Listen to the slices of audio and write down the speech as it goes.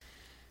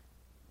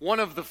One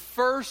of the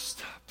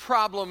first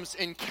problems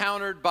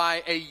encountered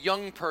by a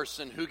young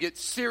person who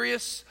gets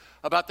serious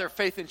about their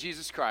faith in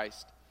Jesus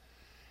Christ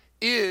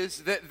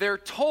is that they're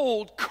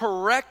told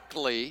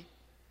correctly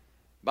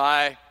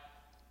by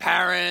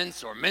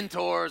parents or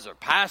mentors or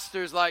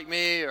pastors like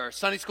me or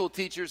Sunday school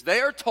teachers.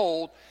 They are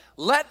told,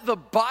 let the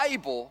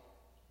Bible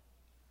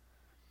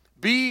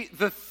be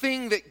the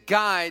thing that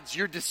guides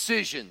your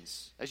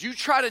decisions. As you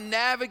try to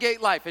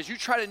navigate life, as you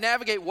try to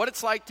navigate what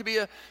it's like to be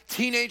a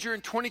teenager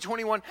in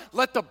 2021,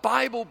 let the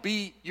Bible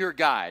be your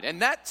guide.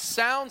 And that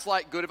sounds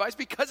like good advice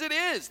because it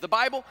is. The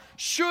Bible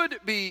should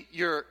be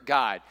your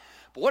guide.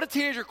 But what a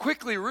teenager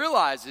quickly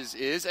realizes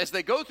is, as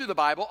they go through the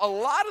Bible, a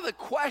lot of the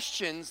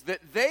questions that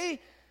they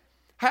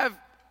have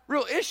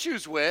real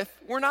issues with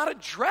were not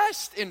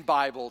addressed in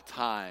Bible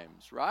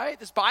times, right?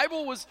 This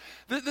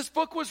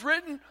book was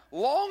written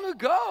long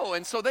ago,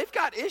 and so they've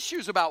got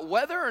issues about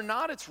whether or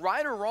not it's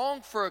right or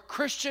wrong for a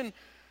Christian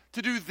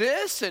to do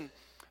this, and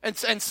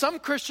some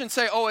Christians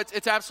say, oh,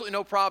 it's absolutely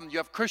no problem. You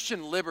have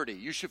Christian liberty.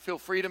 You should feel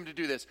freedom to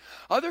do this.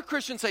 Other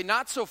Christians say,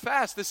 not so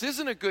fast. This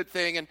isn't a good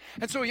thing, and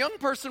so a young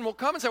person will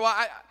come and say, well,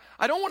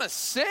 I don't want to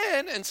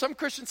sin, and some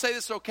Christians say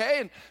this is okay,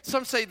 and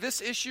some say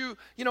this issue,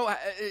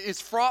 is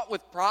fraught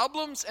with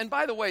problems. And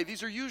by the way,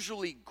 these are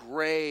usually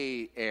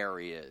gray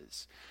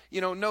areas.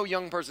 No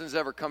young person has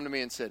ever come to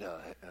me and said,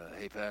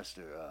 hey,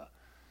 Pastor,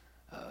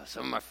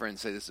 some of my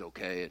friends say this is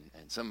okay,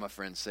 and some of my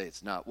friends say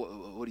it's not.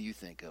 What do you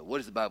think? What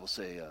does the Bible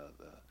say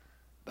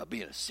about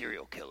being a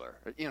serial killer?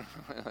 The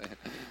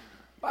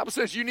Bible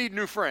says you need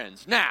new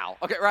friends now,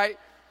 okay, right?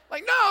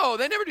 Like, no,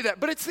 they never do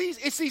that. But it's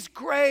these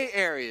gray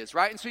areas,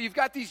 right? And so you've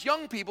got these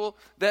young people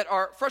that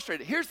are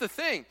frustrated. Here's the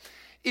thing.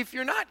 If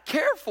you're not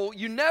careful,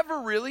 you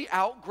never really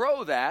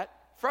outgrow that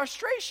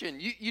frustration.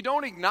 You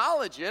don't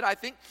acknowledge it. I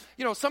think,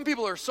 some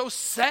people are so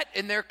set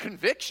in their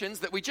convictions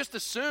that we just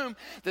assume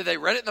that they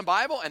read it in the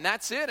Bible and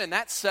that's it and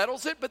that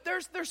settles it. But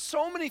there's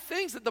so many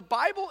things that the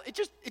Bible, it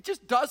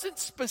just doesn't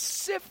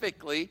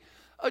specifically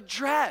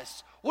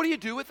address. What do you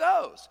do with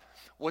those?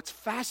 What's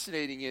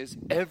fascinating is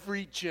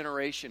every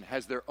generation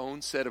has their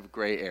own set of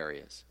gray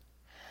areas.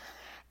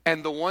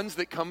 And the ones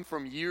that come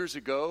from years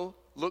ago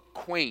look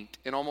quaint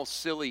and almost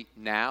silly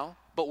now,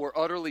 but we're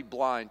utterly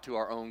blind to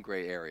our own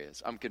gray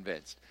areas, I'm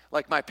convinced.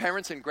 Like my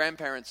parents and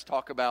grandparents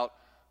talk about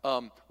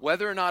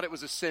whether or not it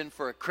was a sin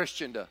for a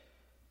Christian to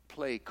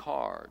play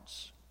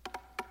cards.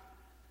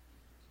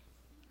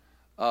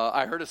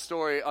 I heard a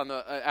story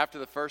after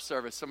the first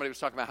service. Somebody was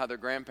talking about how their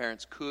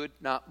grandparents could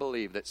not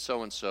believe that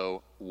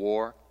so-and-so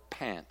wore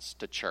pants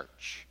to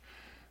church,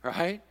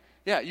 right?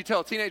 Yeah, you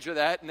tell a teenager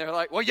that, and they're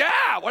like, well,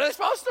 yeah, what are they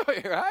supposed to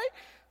be, right?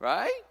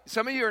 Right?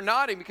 Some of you are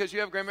nodding because you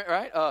have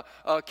grandparents,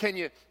 right?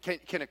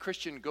 Can a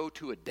Christian go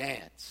to a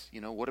dance?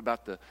 What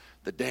about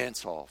the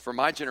dance hall? For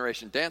my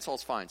generation, dance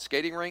hall's fine.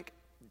 Skating rink,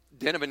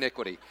 den of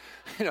iniquity.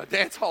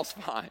 Dance hall's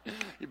fine.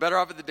 You're better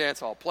off at the dance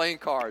hall, playing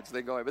cards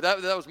than going. But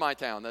that was my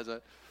town.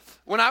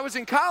 When I was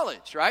in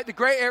college, right, the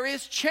gray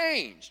areas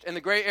changed. And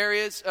the gray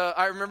areas,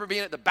 I remember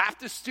being at the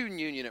Baptist Student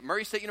Union at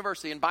Murray State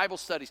University in Bible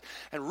studies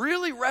and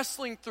really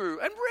wrestling through.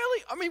 And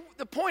really,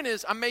 the point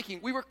is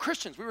we were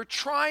Christians. We were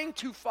trying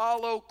to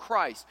follow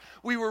Christ.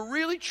 We were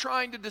really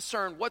trying to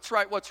discern what's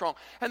right, what's wrong.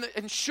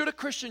 And should a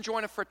Christian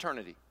join a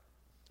fraternity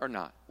or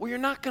not? Well, you're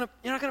not gonna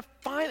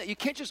find that. You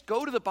can't just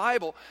go to the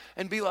Bible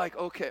and be like,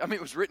 okay.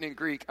 It was written in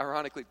Greek,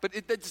 ironically, but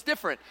it's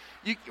different,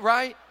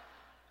 right?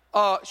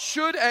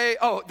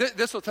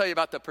 This will tell you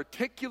about the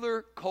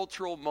particular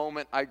cultural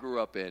moment I grew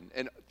up in.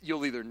 And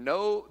you'll either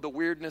know the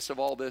weirdness of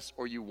all this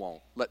or you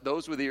won't. Let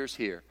those with ears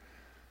hear.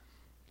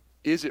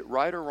 Is it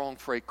right or wrong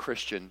for a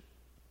Christian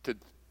to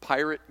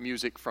pirate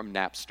music from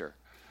Napster?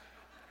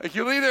 Like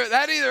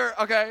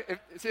okay.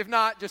 If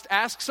not, just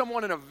ask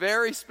someone in a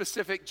very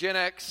specific Gen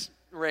X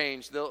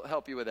range. They'll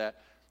help you with that.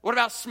 What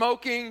about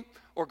smoking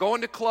or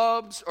going to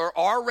clubs or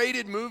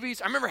R-rated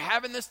movies? I remember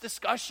having this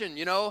discussion,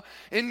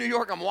 in New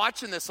York. I'm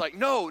watching this like,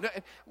 no.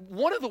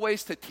 One of the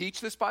ways to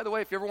teach this, by the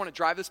way, if you ever want to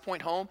drive this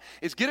point home,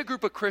 is get a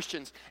group of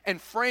Christians and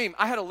frame.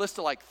 I had a list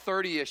of like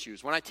 30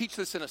 issues. When I teach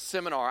this in a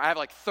seminar, I have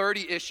like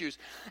 30 issues,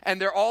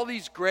 and there are all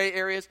these gray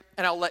areas,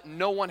 and I'll let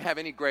no one have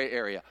any gray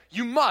area.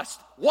 You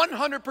must,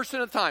 100%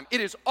 of the time,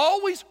 it is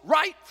always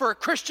right for a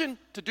Christian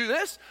to do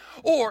this,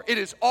 or it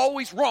is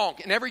always wrong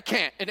in every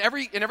case.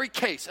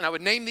 And I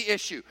would name the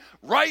issue,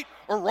 right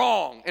or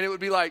wrong, and it would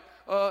be like,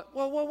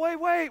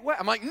 wait.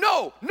 I'm like,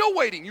 no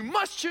waiting. You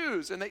must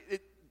choose. And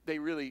they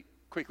really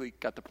quickly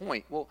got the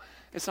point. Well,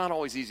 it's not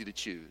always easy to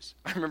choose.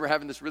 I remember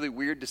having this really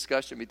weird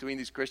discussion between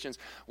these Christians.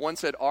 One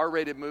said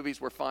R-rated movies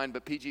were fine,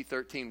 but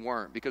PG-13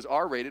 weren't, because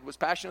R-rated was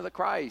Passion of the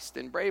Christ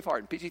and Braveheart,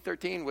 and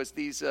PG-13 was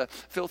these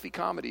filthy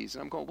comedies.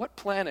 And I'm going, what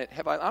planet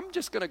have I'm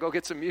just going to go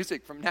get some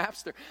music from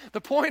Napster.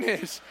 The point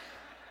is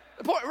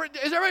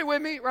everybody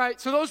with me,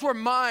 right? So those were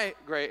my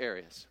gray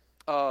areas.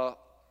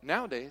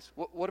 Nowadays,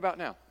 what about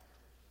now?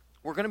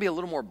 We're going to be a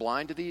little more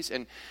blind to these,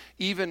 and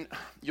even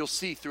you'll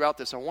see throughout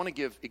this, I want to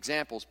give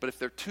examples, but if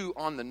they're too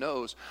on the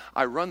nose,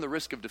 I run the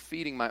risk of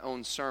defeating my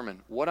own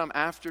sermon. What I'm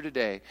after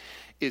today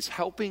is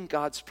helping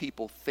God's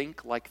people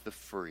think like the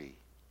free.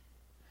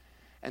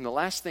 And the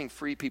last thing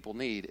free people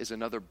need is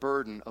another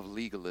burden of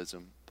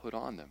legalism put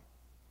on them.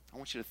 I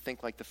want you to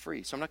think like the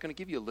free. So I'm not going to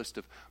give you a list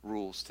of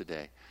rules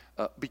today.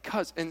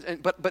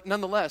 But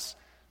nonetheless,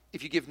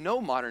 if you give no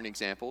modern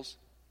examples,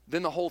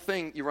 then the whole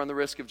thing, you run the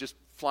risk of just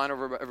flying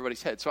over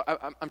everybody's head. So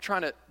I'm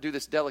trying to do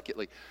this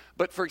delicately.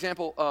 But for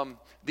example,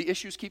 the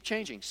issues keep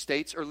changing.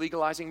 States are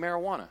legalizing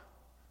marijuana.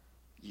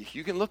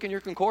 You can look in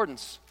your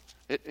concordance.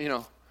 It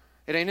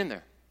ain't in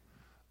there.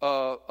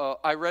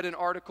 I read an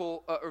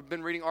article, or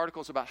been reading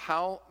articles about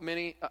how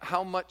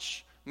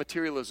much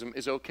materialism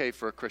is okay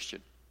for a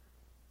Christian.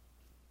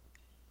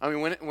 I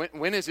mean,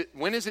 when is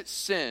it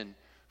sin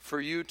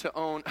for you to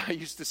own? I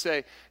used to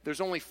say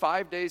there's only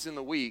 5 days in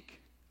the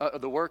week,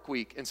 the work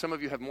week, and some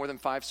of you have more than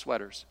 5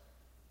 sweaters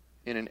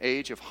in an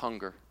age of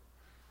hunger.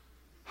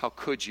 How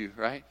could you,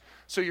 right?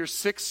 So your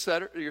sixth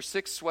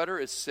sweater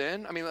is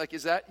sin? I mean, like,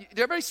 is that, did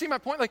everybody see my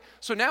point? Like,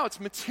 so now it's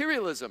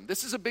materialism.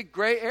 This is a big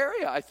gray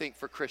area, I think,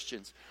 for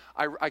Christians.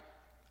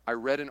 I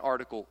read an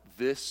article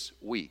this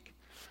week,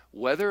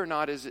 whether or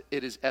not it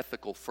is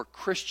ethical for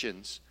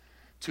Christians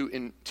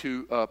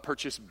to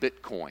purchase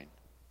Bitcoin,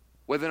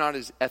 whether or not it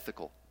is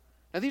ethical.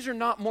 Now, these are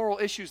not moral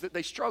issues that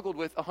they struggled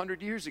with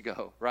 100 years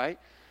ago, right?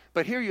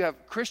 But here you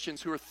have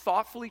Christians who are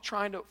thoughtfully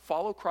trying to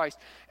follow Christ,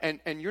 and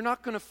you're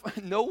not going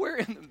to, nowhere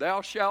in them,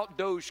 thou shalt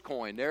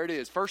Dogecoin. There it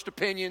is, First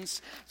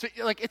Opinions. So,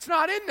 like, it's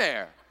not in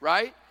there,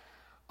 right?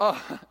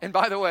 And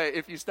by the way,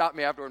 if you stop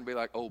me afterward and be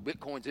like, oh,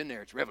 Bitcoin's in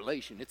there, it's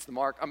Revelation, it's the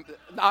mark.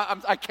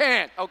 I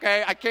can't,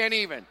 okay? I can't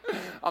even.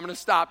 I'm going to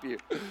stop you.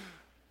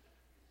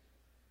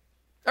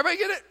 Everybody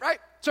get it, right?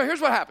 So here's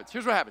what happens.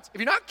 If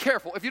you're not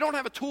careful, if you don't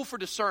have a tool for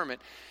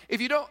discernment, if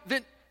you don't,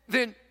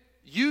 then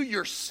you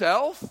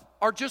yourself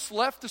are just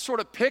left to sort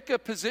of pick a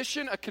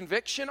position, a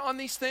conviction on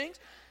these things.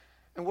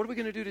 And what are we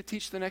going to do to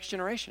teach the next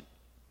generation?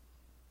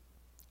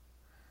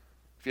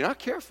 If you're not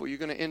careful, you're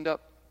going to end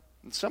up,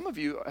 and some of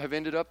you have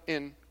ended up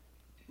in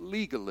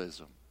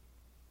legalism.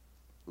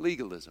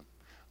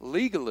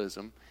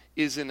 Legalism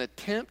is an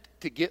attempt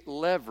to get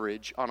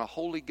leverage on a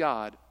holy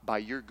God by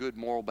your good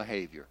moral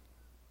behavior.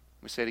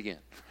 Let me say it again.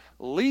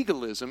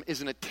 Legalism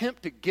is an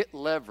attempt to get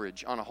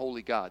leverage on a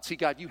holy God. See,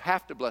 God, you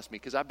have to bless me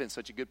because I've been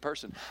such a good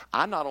person.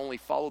 I not only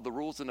followed the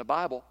rules in the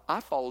Bible, I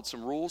followed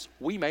some rules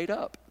we made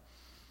up.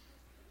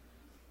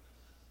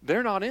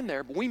 They're not in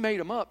there, but we made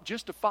them up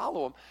just to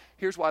follow them.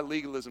 Here's why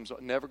legalism's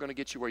never going to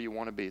get you where you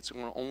want to be. It's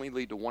going to only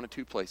lead to one of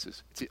two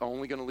places. It's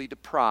only going to lead to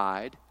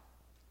pride,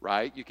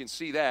 right? You can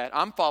see that.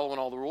 I'm following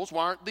all the rules.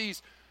 Why aren't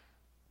these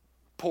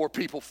poor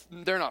people,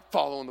 they're not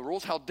following the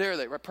rules? How dare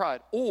they, right?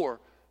 Pride. Or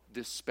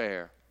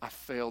despair. I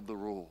failed the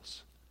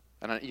rules.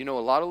 And a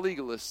lot of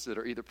legalists that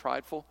are either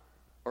prideful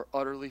or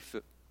utterly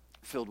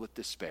filled with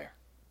despair.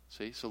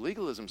 See, so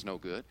legalism's no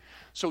good.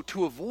 So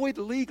to avoid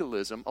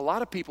legalism, a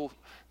lot of people,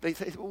 they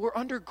say, we're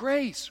under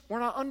grace. We're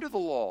not under the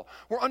law.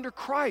 We're under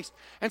Christ.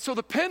 And so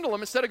the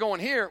pendulum, instead of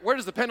going here, where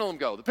does the pendulum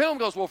go? The pendulum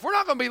goes, well, if we're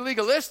not going to be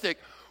legalistic,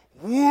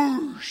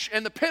 whoosh.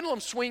 And the pendulum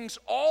swings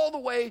all the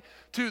way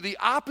to the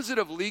opposite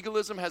of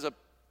legalism, has a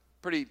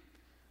pretty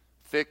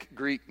thick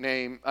Greek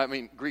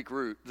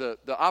root. The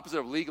opposite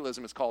of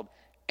legalism is called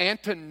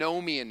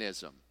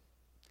antinomianism.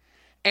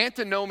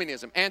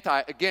 Antinomianism,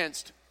 anti,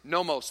 against,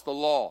 nomos, the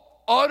law.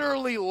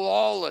 Utterly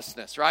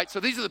lawlessness, right?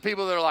 So these are the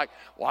people that are like,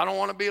 well, I don't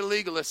want to be a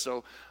legalist,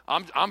 so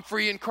I'm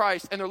free in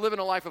Christ. And they're living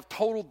a life of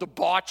total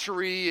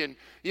debauchery and,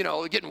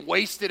 getting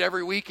wasted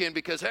every weekend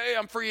because, hey,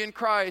 I'm free in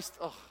Christ,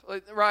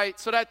 right?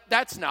 So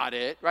that's not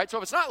it, right? So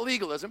if it's not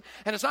legalism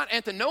and it's not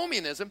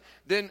antinomianism,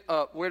 then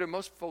where do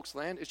most folks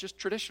land? It's just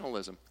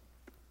traditionalism.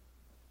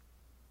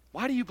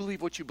 Why do you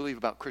believe what you believe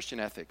about Christian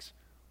ethics?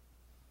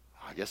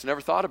 I guess I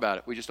never thought about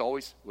it. We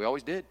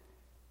always did.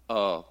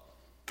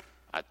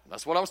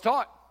 That's what I was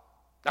taught.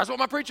 That's what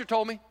my preacher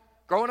told me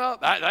growing up.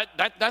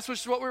 That's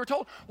what we were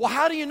told. Well,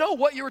 how do you know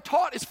what you were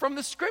taught is from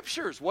the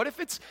Scriptures? What if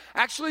it's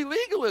actually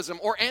legalism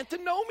or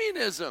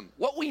antinomianism?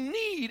 What we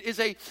need is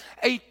a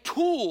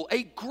tool,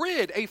 a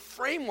grid, a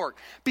framework,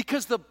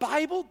 because the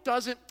Bible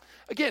doesn't,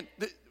 again,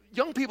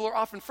 young people are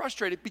often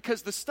frustrated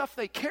because the stuff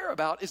they care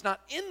about is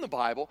not in the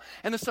Bible,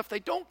 and the stuff they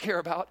don't care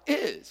about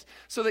is.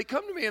 So they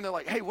come to me and they're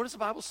like, hey, what does the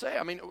Bible say?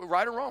 I mean,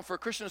 right or wrong for a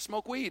Christian to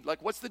smoke weed?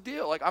 Like, what's the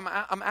deal? Like, I'm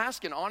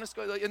asking, honest.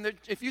 And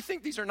if you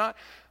think these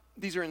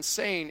are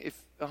insane if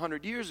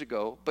 100 years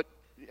ago, but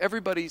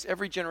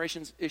every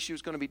generation's issue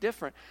is going to be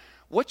different.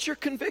 What's your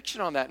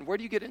conviction on that? And where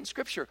do you get it in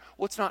Scripture?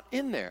 Well, it's not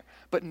in there.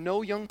 But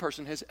no young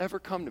person has ever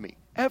come to me,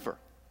 ever,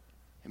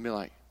 and be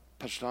like,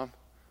 Pastor Tom,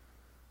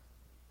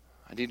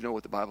 I need to know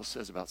what the Bible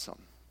says about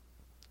something.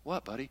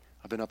 What, buddy?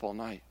 I've been up all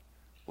night.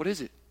 What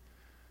is it?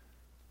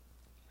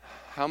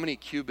 How many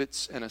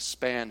cubits and a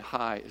span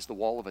high is the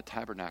wall of a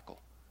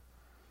tabernacle?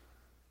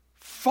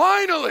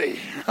 Finally!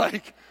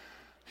 Like,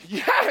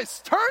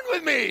 yes, turn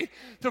with me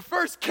to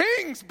 1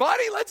 Kings,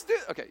 buddy. Let's do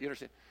it. Okay, you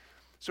understand?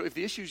 So if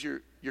the issues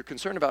you're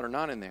concerned about are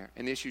not in there,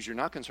 and the issues you're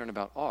not concerned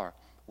about are,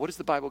 what does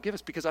the Bible give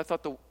us? Because I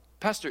thought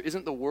Pastor,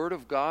 isn't the Word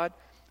of God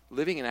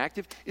living and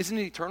active? Isn't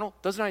it eternal?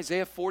 Doesn't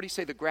Isaiah 40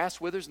 say the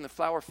grass withers and the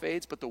flower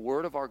fades, but the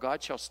word of our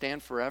God shall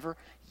stand forever?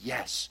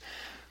 Yes.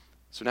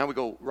 So now we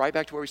go right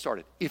back to where we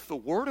started. If the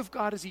Word of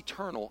God is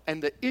eternal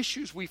and the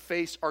issues we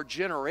face are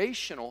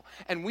generational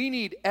and we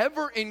need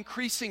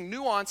ever-increasing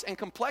nuance and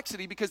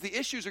complexity because the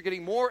issues are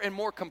getting more and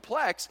more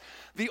complex,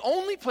 the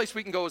only place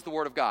we can go is the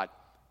Word of God.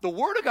 The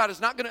Word of God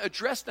is not going to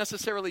address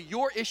necessarily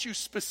your issue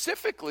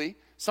specifically.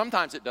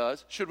 Sometimes it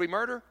does. Should we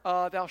murder?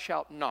 Thou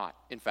shalt not,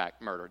 in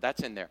fact, murder.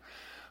 That's in there.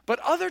 But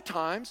other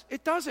times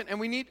it doesn't, and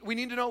we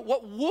need to know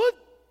what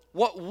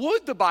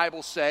would the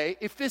Bible say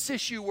if this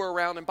issue were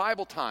around in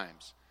Bible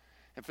times?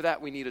 And for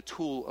that, we need a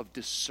tool of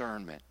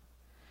discernment.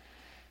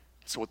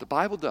 So what the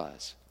Bible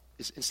does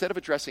is instead of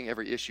addressing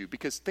every issue,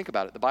 because think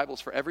about it, the Bible is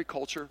for every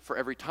culture, for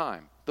every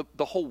time.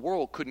 The whole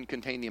world couldn't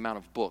contain the amount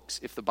of books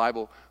if the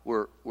Bible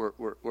were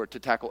to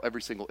tackle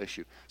every single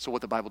issue. So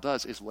what the Bible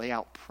does is lay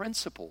out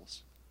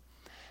principles.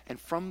 And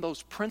from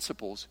those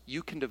principles,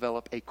 you can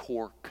develop a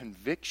core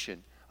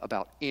conviction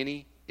about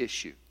any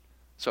issue.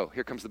 So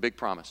here comes the big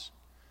promise.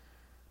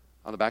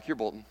 On the back of your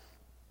bulletin,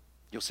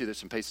 you'll see there's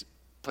some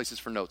places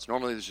for notes.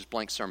 Normally there's just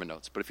blank sermon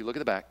notes. But if you look at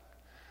the back,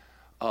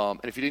 and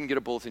if you didn't get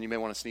a bulletin, you may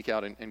want to sneak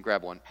out and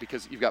grab one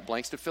because you've got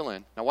blanks to fill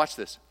in. Now watch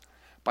this.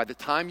 By the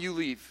time you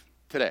leave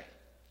today,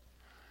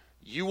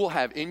 you will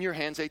have in your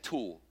hands a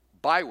tool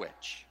by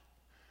which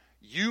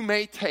you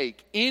may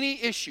take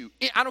any issue.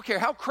 I don't care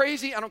how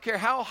crazy, I don't care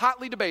how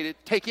hotly debated,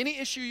 take any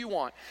issue you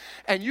want,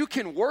 and you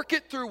can work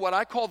it through what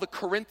I call the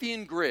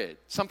Corinthian grid.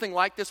 Something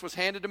like this was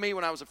handed to me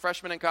when I was a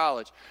freshman in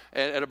college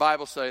at a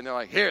Bible study, and they're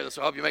like, here, this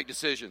will help you make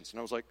decisions. And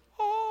I was like,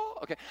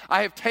 okay,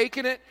 I have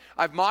taken it,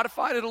 I've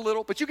modified it a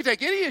little, but you can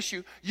take any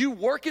issue, you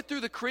work it through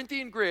the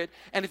Corinthian grid,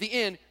 and at the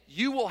end,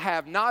 you will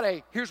have not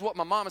a, here's what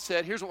my mama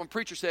said, here's what my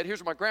preacher said,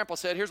 here's what my grandpa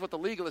said, here's what the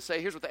legalists say,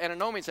 here's what the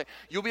antinomians say.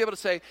 You'll be able to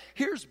say,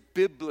 here's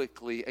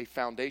biblically a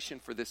foundation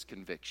for this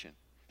conviction.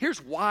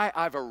 Here's why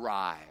I've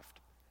arrived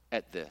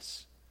at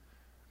this.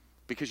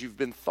 Because you've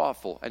been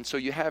thoughtful. And so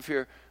you have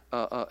here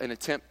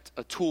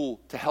a tool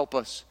to help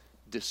us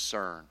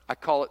discern. I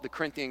call it the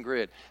Corinthian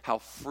grid, how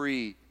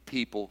free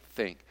people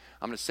think.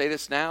 I'm going to say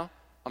this now.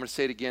 I'm going to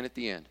say it again at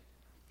the end.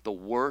 The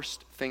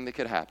worst thing that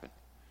could happen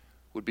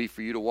would be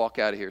for you to walk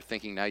out of here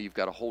thinking now you've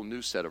got a whole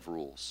new set of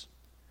rules.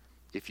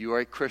 If you are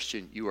a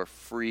Christian, you are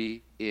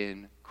free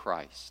in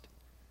Christ.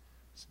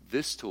 So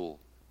this tool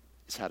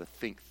is how to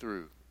think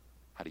through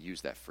how to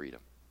use that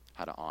freedom,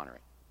 how to honor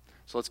it.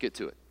 So let's get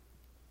to it.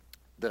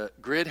 The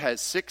grid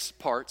has 6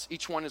 parts.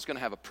 Each one is going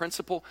to have a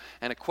principle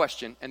and a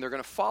question, and they're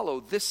going to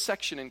follow this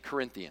section in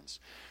Corinthians.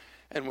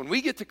 And when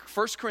we get to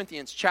 1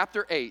 Corinthians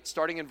chapter 8,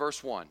 starting in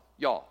verse 1,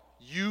 y'all,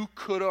 you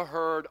could have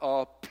heard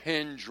a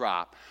pin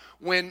drop.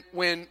 When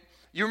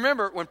you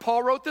remember, when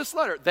Paul wrote this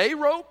letter, they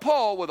wrote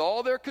Paul with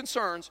all their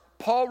concerns.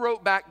 Paul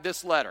wrote back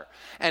this letter.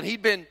 And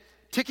he'd been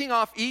ticking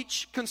off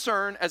each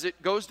concern as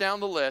it goes down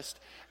the list.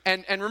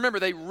 And remember,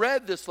 they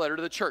read this letter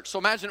to the church. So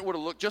imagine it would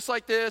have looked just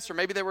like this, or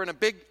maybe they were in a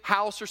big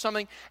house or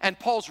something, and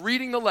Paul's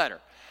reading the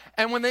letter.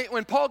 And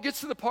when Paul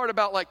gets to the part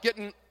about like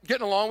getting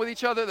along with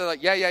each other, they're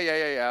like,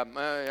 yeah,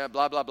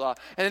 blah, blah, blah.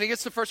 And then he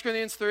gets to 1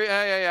 Corinthians 3,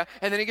 yeah.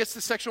 And then he gets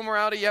to sexual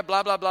morality, yeah,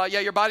 blah, blah, blah. Yeah,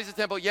 your body's a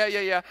temple,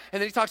 yeah.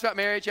 And then he talks about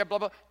marriage, yeah, blah,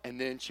 blah. And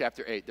then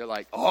chapter 8, they're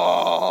like,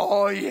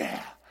 oh,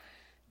 yeah,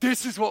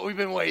 this is what we've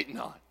been waiting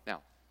on.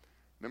 Now,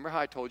 remember how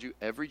I told you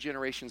every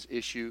generation's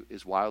issue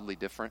is wildly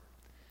different?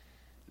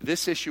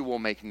 This issue will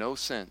make no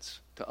sense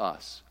to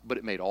us, but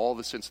it made all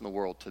the sense in the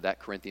world to that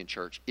Corinthian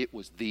church. It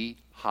was the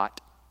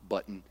hot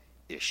button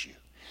issue.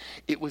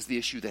 It was the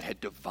issue that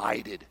had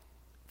divided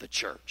the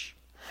church.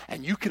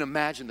 And you can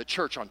imagine the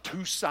church on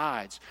 2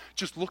 sides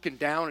just looking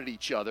down at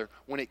each other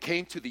when it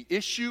came to the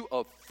issue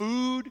of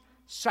food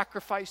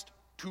sacrificed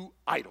to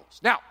idols.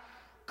 Now,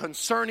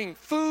 concerning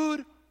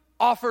food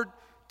offered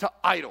to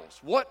idols,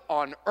 what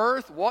on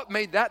earth, what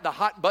made that the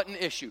hot button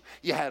issue?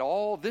 You had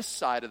all this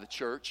side of the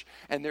church,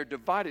 and they're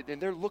divided,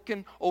 and they're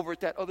looking over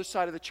at that other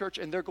side of the church,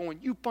 and they're going,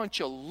 you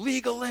bunch of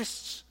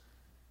legalists.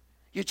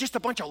 You're just a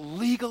bunch of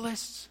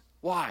legalists.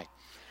 Why?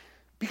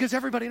 Because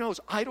everybody knows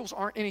idols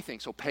aren't anything.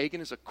 So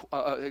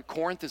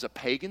Corinth is a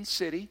pagan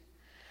city,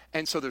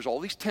 and so there's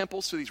all these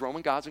temples to these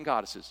Roman gods and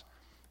goddesses.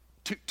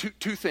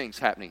 Two things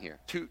happening here.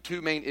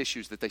 Two main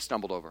issues that they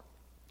stumbled over.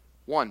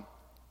 One,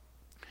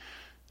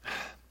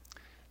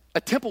 a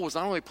temple was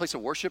not only a place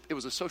of worship, it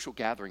was a social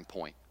gathering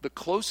point. The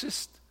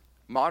closest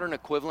modern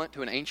equivalent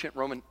to an ancient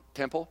Roman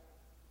temple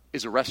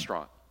is a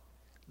restaurant.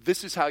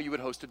 This is how you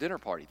would host a dinner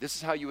party. This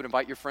is how you would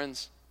invite your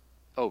friends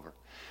over.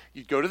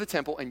 You'd go to the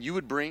temple and you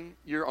would bring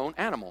your own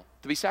animal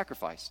to be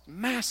sacrificed.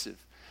 Massive.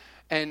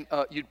 And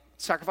you'd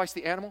sacrifice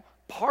the animal.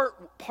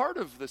 Part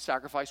of the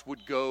sacrifice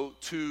would go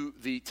to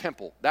the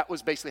temple. That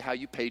was basically how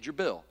you paid your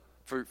bill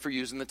for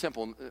using the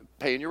temple,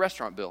 paying your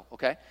restaurant bill,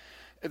 okay?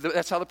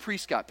 That's how the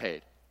priest got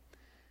paid.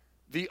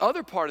 The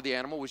other part of the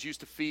animal was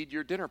used to feed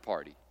your dinner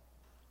party.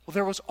 Well,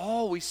 there was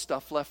always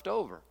stuff left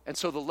over. And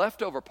so the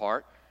leftover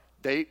part,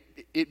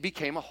 it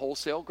became a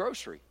wholesale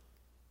grocery.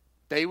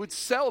 they would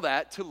sell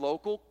that to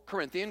local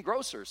Corinthian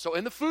grocers. So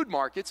in the food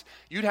markets,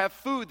 you'd have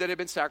food that had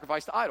been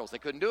sacrificed to idols. They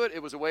couldn't do it.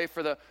 It was a way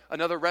for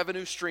another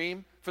revenue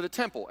stream for the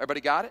temple.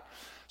 Everybody got it?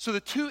 So the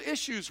two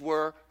issues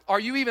were,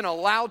 are you even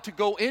allowed to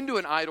go into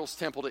an idol's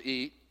temple to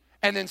eat?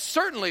 And then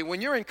certainly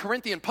when you're in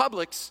Corinthian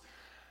Publix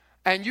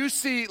and you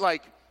see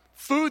like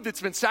food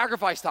that's been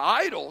sacrificed to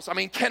idols, I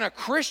mean, can a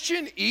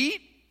Christian eat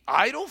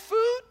idol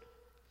food?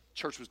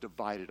 Church was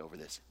divided over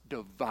this.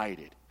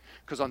 Divided.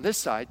 Because on this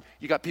side,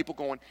 you got people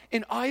going,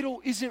 an idol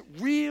isn't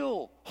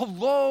real.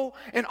 Hello?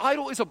 An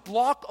idol is a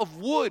block of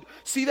wood.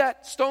 See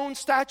that stone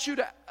statue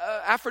to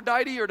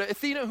Aphrodite or to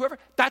Athena, whoever?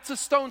 That's a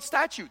stone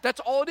statue. That's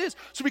all it is.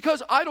 So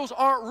because idols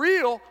aren't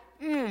real,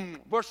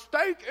 but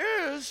steak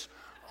is,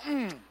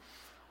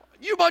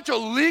 you bunch of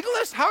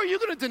legalists, how are you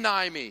going to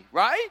deny me,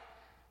 right?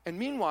 And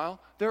meanwhile,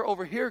 they're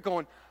over here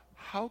going,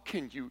 how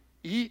can you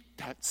eat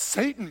that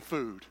Satan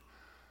food?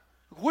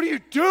 What are you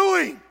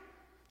doing?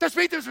 That's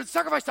meat that's been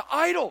sacrificed to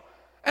idol.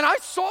 And I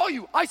saw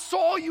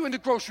you in the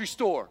grocery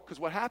store. Because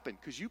what happened?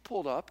 Because you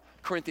pulled up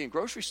Corinthian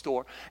grocery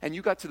store and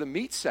you got to the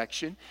meat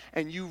section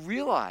and you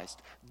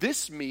realized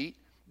this meat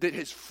that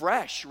is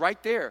fresh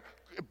right there,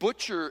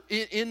 butcher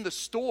in the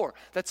store,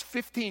 that's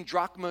 15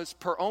 drachmas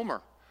per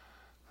omer.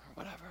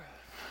 Whatever.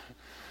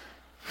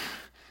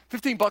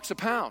 $15 a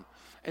pound.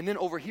 And then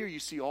over here you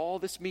see all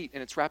this meat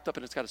and it's wrapped up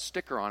and it's got a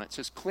sticker on it. It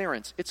says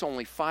clearance. It's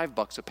only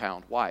 $5 a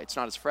pound. Why? It's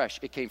not as fresh.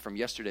 It came from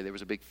yesterday. There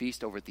was a big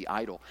feast over at the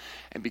idol.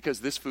 And because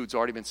this food's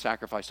already been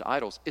sacrificed to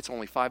idols, it's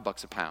only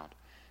 $5 a pound.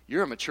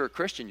 You're a mature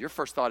Christian. Your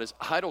first thought is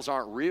idols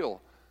aren't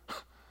real.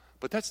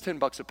 But that's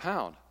 $10 a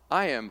pound.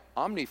 I am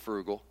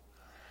omnifrugal,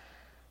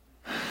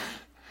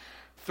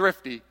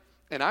 thrifty,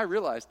 and I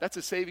realized that's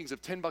a savings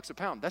of $10 a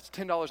pound. That's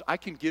 $10 I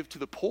can give to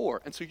the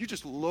poor. And so you're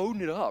just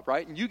loading it up,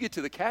 right? And you get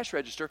to the cash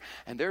register,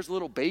 and there's a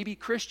little baby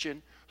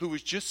Christian who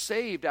was just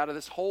saved out of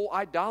this whole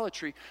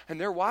idolatry, and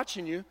they're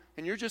watching you,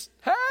 and you're just,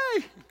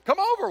 hey, come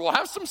over, we'll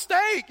have some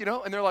steak, you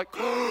know? And they're like,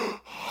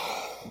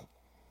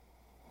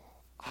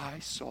 I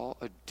saw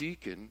a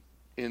deacon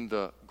in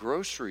the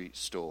grocery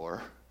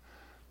store.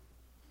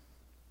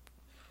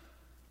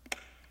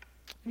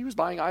 He was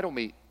buying idol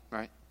meat,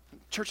 right? The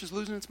church is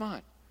losing its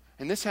mind.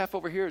 And this half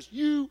over here is,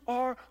 you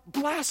are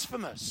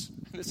blasphemous.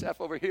 And this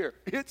half over here,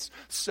 it's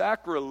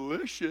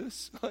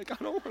sacrilegious. Like,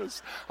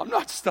 I'm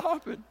not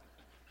stopping.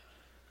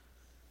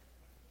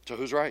 So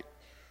who's right?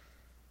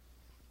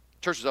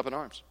 Church is up in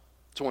arms.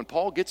 So when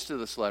Paul gets to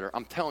this letter,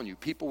 I'm telling you,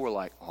 people were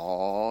like,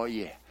 oh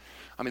yeah.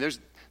 I mean,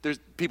 there's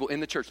people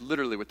in the church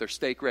literally with their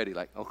steak ready,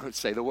 like, oh,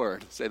 say the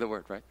word,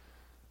 right?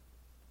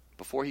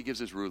 Before he gives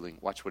his ruling,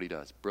 watch what he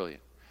does.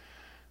 Brilliant.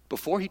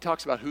 Before he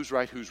talks about who's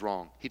right, who's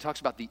wrong, he talks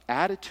about the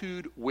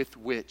attitude with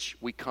which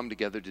we come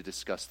together to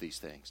discuss these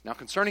things. Now,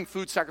 concerning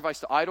food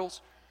sacrificed to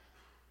idols,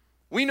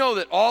 we know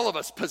that all of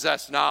us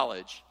possess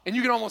knowledge. And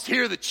you can almost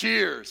hear the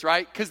cheers,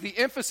 right? Because the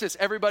emphasis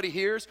everybody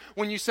hears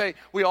when you say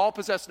we all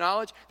possess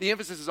knowledge, the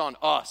emphasis is on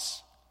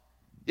us.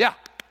 Yeah,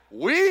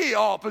 we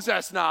all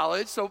possess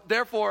knowledge. So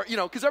therefore,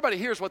 because everybody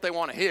hears what they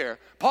want to hear.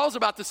 Paul's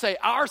about to say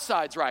our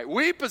side's right.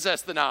 We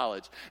possess the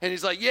knowledge. And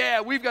he's like,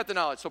 yeah, we've got the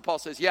knowledge. So Paul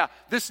says, yeah,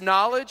 this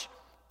knowledge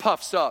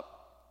puffs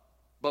up,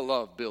 but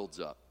love builds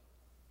up.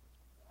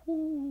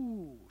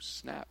 Ooh,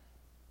 snap.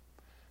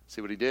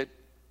 See what he did?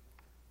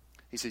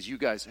 He says, you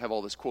guys have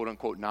all this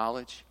quote-unquote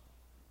knowledge.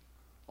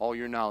 All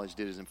your knowledge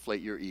did is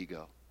inflate your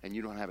ego, and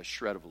you don't have a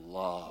shred of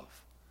love.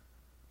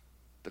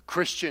 The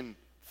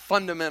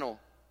fundamental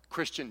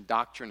Christian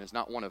doctrine is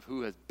not one of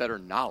who has better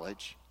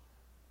knowledge.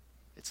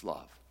 It's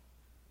love.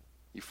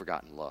 You've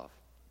forgotten love.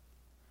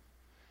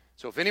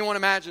 So if anyone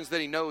imagines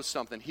that he knows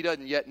something, he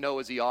doesn't yet know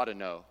as he ought to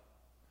know.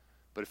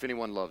 But if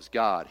anyone loves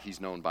God, he's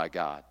known by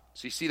God.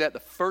 So you see that? The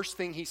first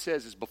thing he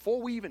says is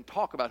before we even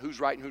talk about who's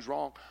right and who's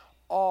wrong,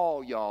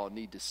 all y'all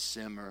need to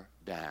simmer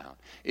down.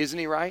 Isn't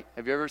he right?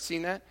 Have you ever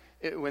seen that?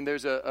 When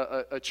there's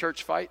a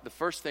church fight, the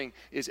first thing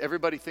is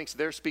everybody thinks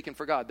they're speaking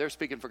for God. They're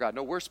speaking for God.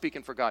 No, we're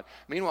speaking for God.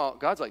 Meanwhile,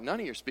 God's like,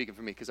 none of you are speaking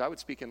for me because I would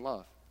speak in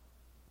love.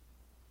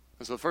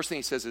 And so the first thing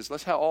he says is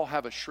let's all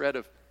have a shred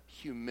of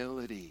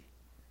humility.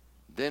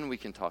 Then we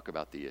can talk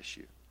about the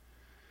issue.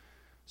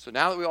 So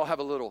now that we all have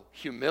a little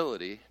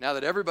humility, now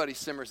that everybody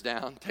simmers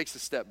down, takes a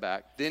step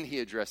back, then he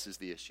addresses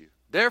the issue.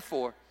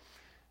 Therefore,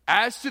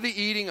 as to the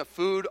eating of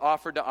food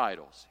offered to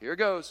idols, here it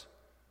goes.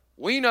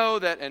 We know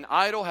that an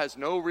idol has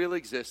no real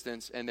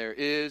existence and there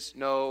is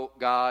no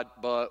God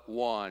but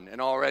one.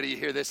 And already you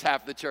hear this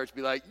half of the church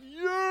be like,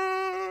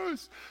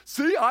 yes,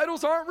 see,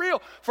 idols aren't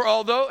real. For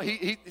although,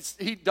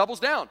 he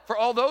doubles down, for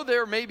although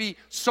there may be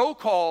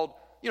so-called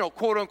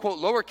quote-unquote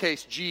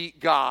lowercase g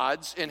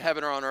gods in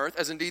heaven or on earth,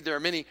 as indeed there are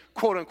many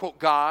quote-unquote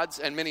gods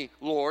and many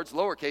lords,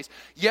 lowercase,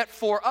 yet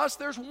for us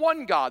there's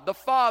one God, the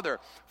Father,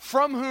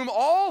 from whom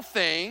all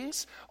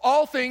things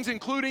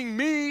including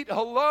meat,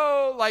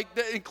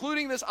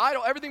 including this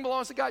idol, everything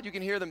belongs to God. You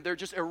can hear them. They're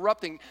just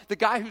erupting. The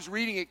guy who's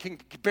reading it can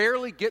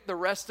barely get the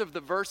rest of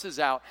the verses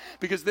out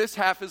because this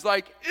half is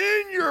like,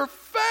 in your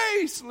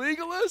face,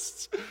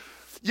 legalists.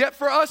 Yet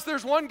for us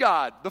there's one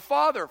God, the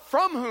Father,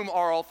 from whom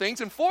are all things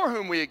and for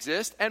whom we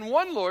exist, and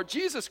one Lord,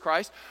 Jesus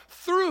Christ,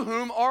 through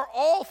whom are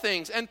all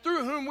things and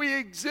through whom we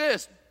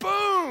exist.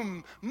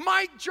 Boom!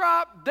 Mic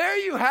drop. There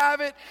you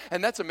have it.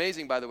 And that's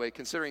amazing, by the way,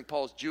 considering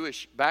Paul's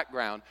Jewish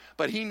background.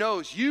 But he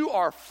knows you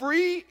are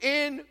free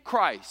in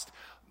Christ.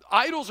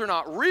 Idols are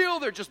not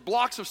real. They're just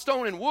blocks of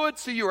stone and wood.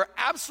 So you are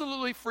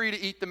absolutely free to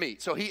eat the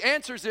meat. So he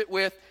answers it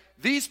with,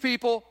 these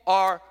people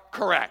are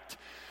correct.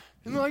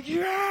 And they're like,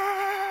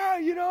 yeah,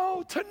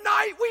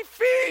 tonight we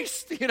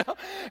feast,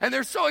 And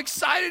they're so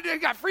excited they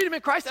got freedom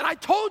in Christ. And I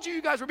told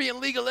you guys were being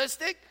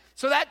legalistic.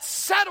 So that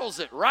settles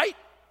it, right?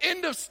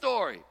 End of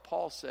story.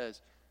 Paul says,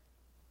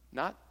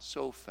 not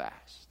so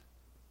fast.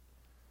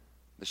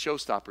 The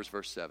showstoppers,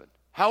 verse 7.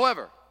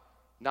 However,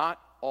 not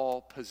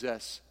all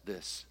possess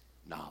this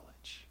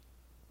knowledge.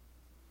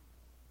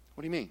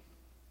 What do you mean?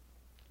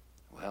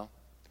 Well,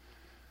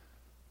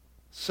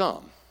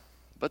 some,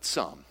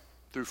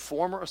 through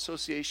former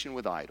association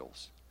with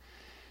idols,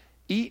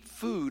 eat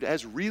food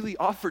as really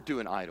offered to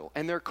an idol,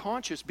 and their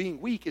conscience, being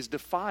weak, is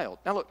defiled.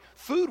 Now look,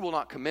 food will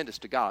not commend us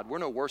to God. We're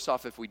no worse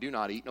off if we do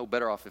not eat, no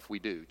better off if we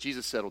do.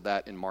 Jesus settled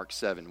that in Mark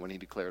 7 when he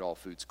declared all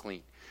foods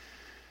clean.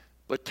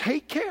 But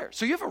take care.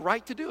 So you have a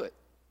right to do it.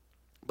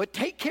 But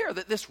take care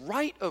that this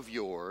right of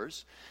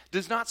yours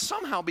does not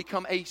somehow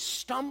become a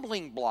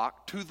stumbling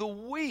block to the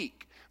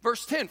weak.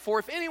 Verse 10, for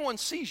if anyone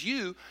sees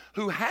you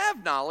who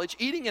have knowledge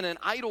eating in an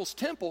idol's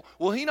temple,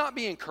 will he not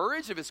be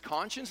encouraged if his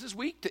conscience is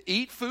weak to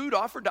eat food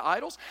offered to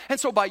idols? And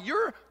so by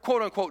your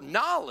quote-unquote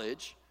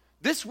knowledge,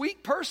 this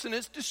weak person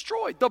is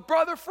destroyed, the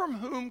brother from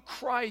whom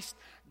Christ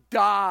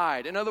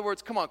died. In other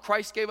words, come on,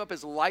 Christ gave up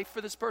his life for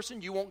this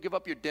person. You won't give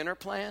up your dinner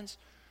plans?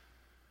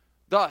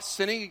 Thus,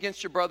 sinning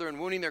against your brother and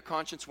wounding their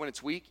conscience when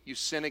it's weak, you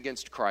sin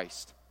against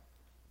Christ.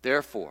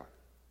 Therefore,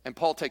 and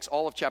Paul takes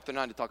all of chapter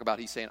 9 to talk about,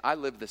 he's saying, I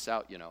live this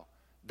out,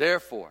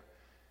 Therefore,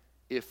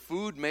 if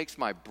food makes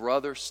my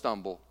brother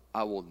stumble,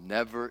 I will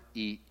never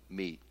eat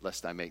meat,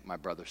 lest I make my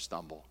brother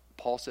stumble.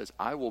 Paul says,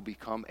 I will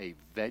become a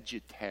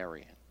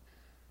vegetarian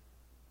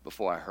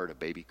before I hurt a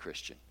baby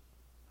Christian,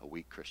 a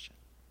weak Christian.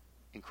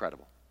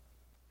 Incredible.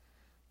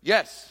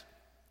 Yes,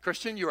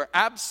 Christian, you are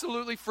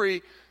absolutely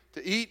free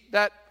to eat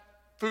that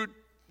food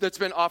that's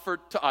been offered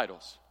to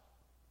idols.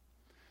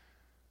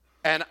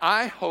 And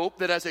I hope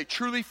that as a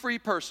truly free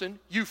person,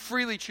 you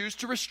freely choose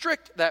to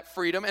restrict that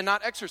freedom and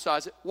not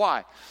exercise it.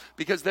 Why?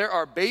 Because there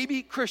are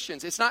baby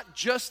Christians. It's not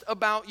just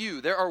about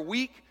you. There are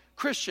weak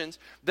Christians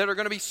that are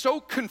going to be so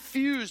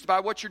confused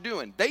by what you're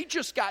doing. They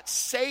just got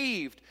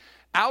saved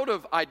out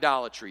of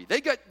idolatry.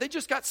 They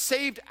just got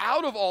saved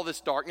out of all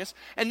this darkness.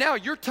 And now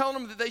you're telling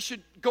them that they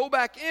should go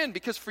back in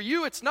because for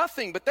you it's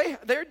nothing. But they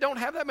don't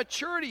have that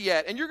maturity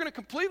yet. And you're going to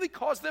completely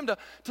cause them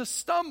to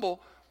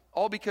stumble.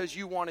 All because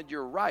you wanted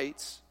your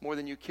rights more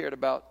than you cared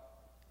about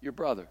your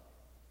brother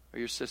or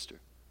your sister.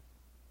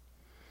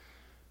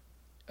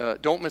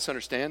 Don't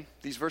misunderstand.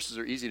 These verses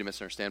are easy to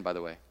misunderstand, by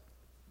the way.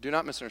 Do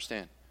not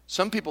misunderstand.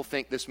 Some people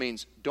think this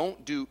means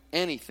don't do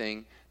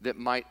anything that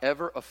might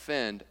ever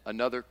offend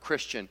another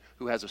Christian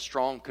who has a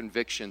strong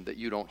conviction that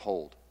you don't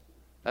hold.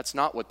 That's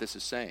not what this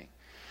is saying.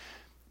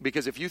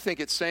 Because if you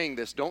think it's saying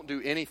this, don't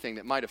do anything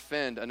that might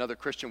offend another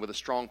Christian with a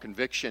strong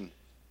conviction,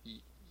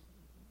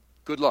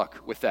 good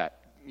luck with that.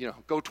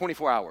 Go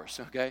 24 hours,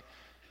 okay?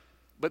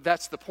 But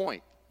that's the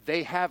point.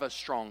 They have a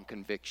strong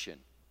conviction.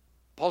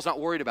 Paul's not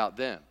worried about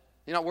them.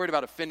 You're not worried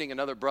about offending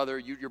another brother.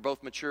 You're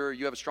both mature.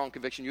 You have a strong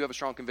conviction. You have a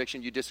strong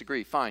conviction. You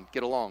disagree. Fine.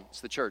 Get along.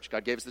 It's the church.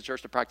 God gave us the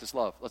church to practice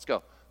love. Let's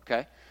go,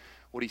 okay?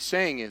 What he's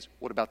saying is,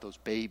 what about those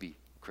baby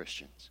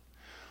Christians?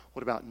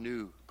 What about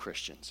new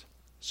Christians?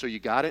 So you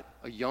got it?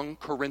 A young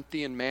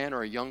Corinthian man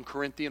or a young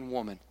Corinthian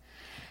woman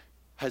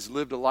has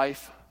lived a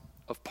life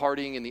of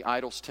partying in the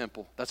idol's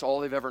temple. That's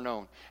all they've ever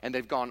known. And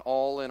they've gone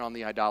all in on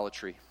the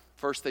idolatry.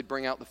 First they'd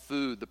bring out the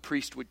food. The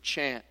priest would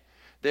chant.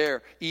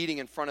 There, eating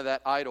in front of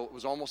that idol, it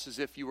was almost as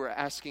if you were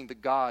asking the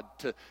God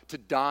to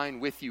dine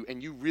with you,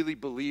 and you really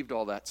believed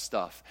all that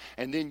stuff.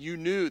 And then you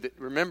knew that,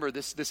 remember,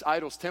 this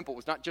idol's temple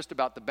was not just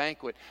about the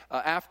banquet.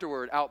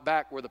 Afterward, out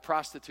back were the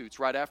prostitutes.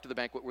 Right after the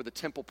banquet were the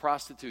temple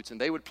prostitutes, and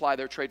they would ply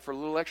their trade for a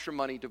little extra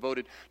money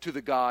devoted to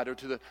the God or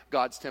to the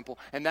God's temple.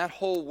 And that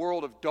whole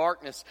world of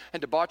darkness and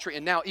debauchery,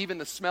 and now even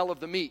the smell of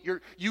the meat.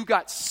 You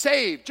got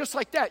saved just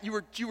like that. You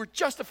were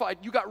justified.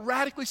 You got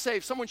radically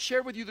saved. Someone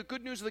shared with you the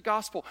good news of the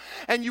gospel,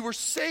 and you were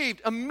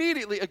saved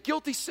immediately, a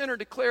guilty sinner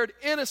declared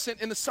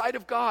innocent in the sight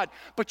of God,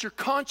 but your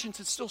conscience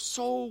is still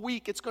so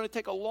weak, it's going to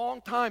take a long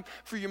time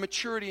for your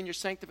maturity and your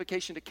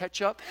sanctification to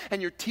catch up,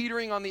 and you're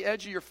teetering on the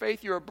edge of your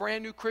faith. You're a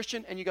brand new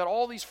Christian, and you got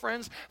all these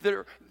friends that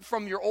are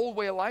from your old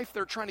way of life that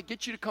are trying to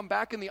get you to come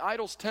back in the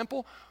idol's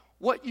temple.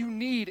 What you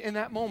need in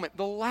that moment,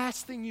 the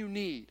last thing you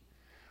need,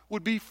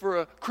 would be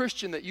for a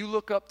Christian that you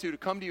look up to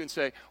come to you and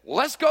say, well,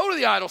 let's go to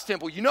the idol's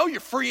temple. You know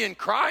you're free in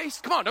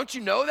Christ. Come on, don't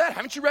you know that?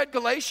 Haven't you read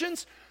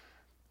Galatians?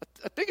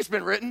 I think it's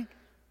been written.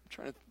 I'm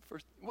trying to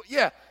first. Well,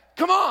 yeah,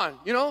 come on,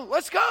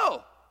 let's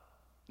go.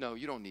 No,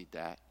 you don't need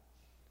that.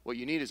 What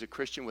you need is a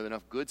Christian with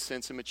enough good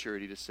sense and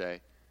maturity to say,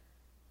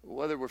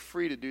 whether we're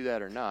free to do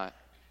that or not,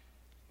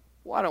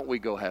 why don't we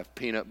go have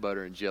peanut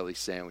butter and jelly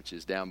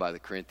sandwiches down by the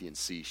Corinthian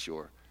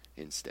seashore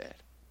instead?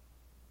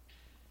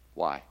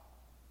 Why?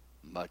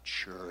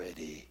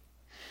 Maturity.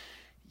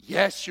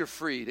 Yes, you're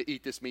free to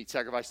eat this meat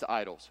sacrificed to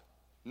idols.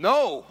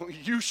 No,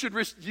 you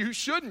shouldn't. You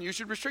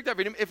should restrict that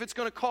freedom if it's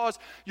going to cause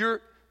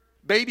your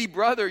baby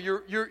brother,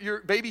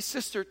 your baby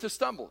sister to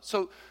stumble.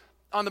 So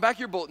on the back of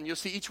your bulletin, you'll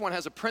see each one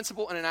has a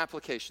principle and an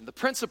application. The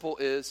principle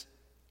is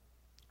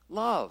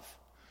love.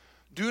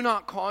 Do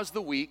not cause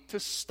the weak to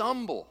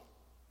stumble.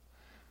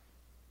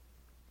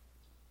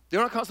 Do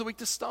not cause the weak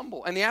to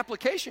stumble. And the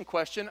application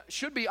question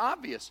should be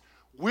obvious.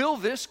 Will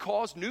this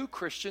cause new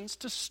Christians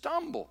to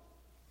stumble?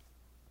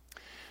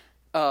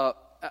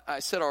 I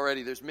said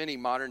already, there's many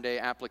modern day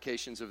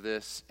applications of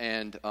this,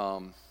 and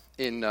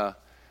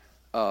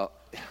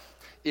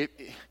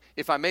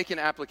if I make an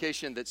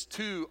application that's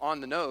too on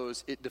the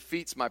nose, it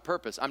defeats my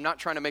purpose. I'm not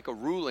trying to make a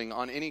ruling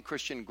on any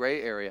Christian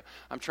gray area.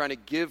 I'm trying to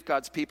give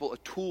God's people a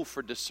tool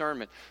for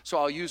discernment. So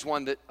I'll use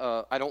one that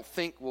I don't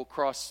think will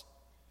cross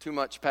too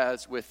much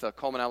paths with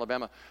Coleman,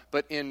 Alabama.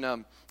 But in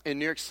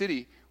New York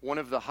City, one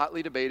of the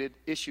hotly debated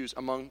issues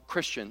among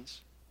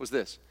Christians was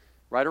this: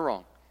 right or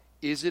wrong,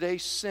 is it a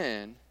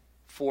sin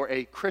for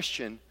a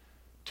Christian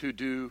to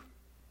do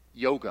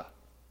yoga?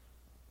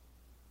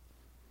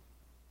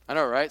 I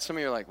know, right? Some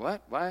of you are like,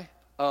 what? Why?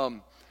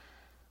 Some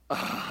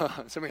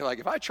of you are like,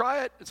 if I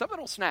try it, something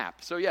will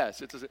snap. So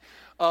yes, it's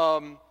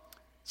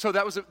so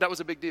that was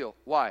a big deal.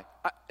 Why?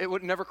 It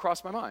would never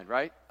cross my mind,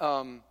 right?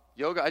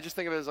 Yoga, I just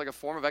think of it as like a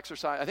form of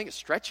exercise. I think it's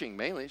stretching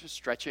mainly. It's just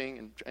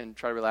stretching and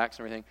try to relax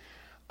and everything.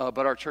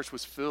 But our church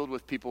was filled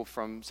with people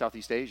from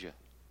Southeast Asia.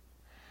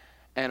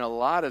 And a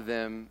lot of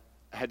them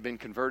had been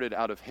converted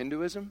out of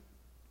Hinduism.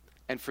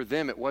 And for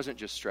them, it wasn't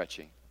just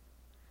stretching.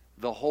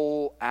 The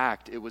whole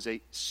act, it was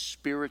a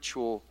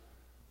spiritual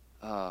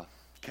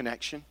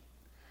connection.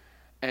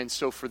 And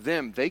so for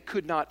them, they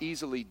could not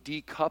easily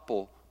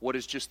decouple what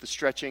is just the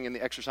stretching and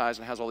the exercise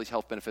and has all these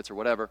health benefits or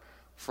whatever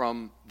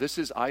from this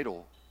is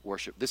idol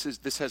worship.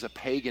 This has a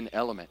pagan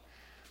element.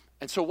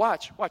 And so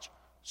watch.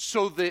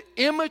 So the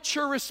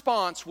immature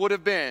response would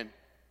have been,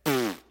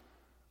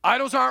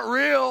 idols aren't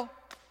real.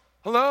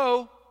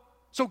 Hello?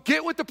 So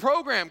get with the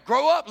program.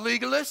 Grow up,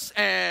 legalists,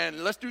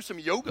 and let's do some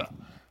yoga.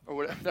 Or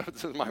whatever. That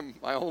was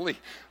my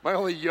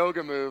only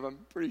yoga move. I'm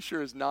pretty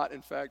sure is not,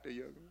 in fact, a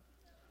yoga move.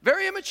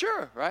 Very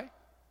immature, right?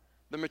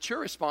 The mature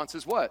response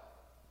is what?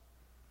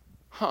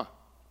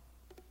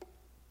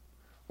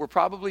 We're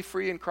probably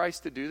free in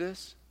Christ to do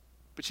this,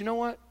 but you know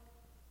what?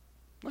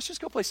 Let's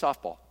just go play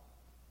softball.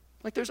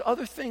 Like there's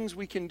other things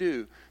we can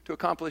do to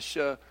accomplish,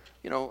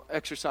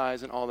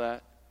 exercise and all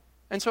that.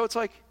 And so it's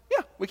like,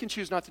 yeah, we can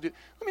choose not to do it.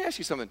 Let me ask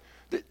you something.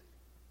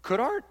 Could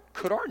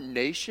our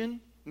nation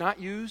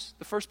not use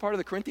the first part of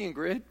the Corinthian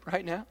grid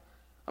right now?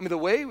 I mean, the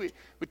way we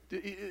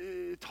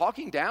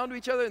talking down to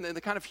each other and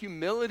the kind of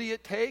humility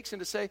it takes, and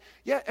to say,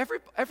 yeah,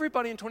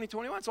 everybody in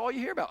 2021, it's all you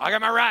hear about. I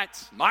got my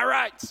rights, my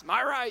rights,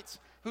 my rights.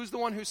 Who's the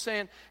one who's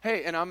saying,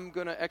 hey, and I'm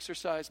going to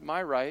exercise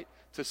my right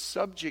to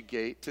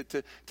subjugate,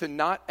 to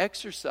not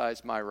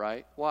exercise my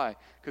right? Why?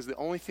 Because the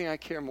only thing I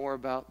care more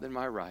about than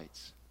my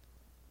rights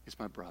is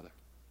my brother.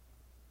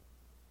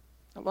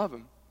 I love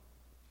him.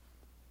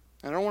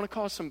 And I don't want to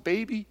cause some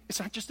baby.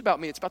 It's not just about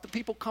me. It's about the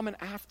people coming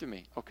after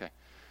me. Okay.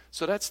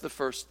 So that's the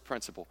first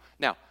principle.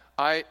 Now,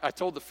 I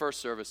told the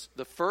first service,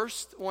 the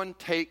first one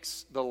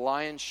takes the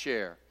lion's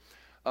share.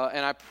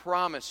 And I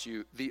promise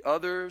you, the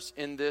others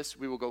in this,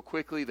 we will go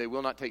quickly. They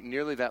will not take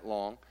nearly that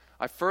long.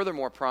 I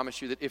furthermore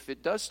promise you that if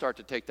it does start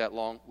to take that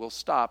long, we'll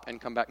stop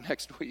and come back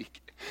next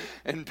week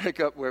and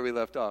pick up where we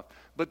left off.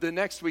 But the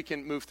next we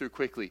can move through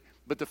quickly.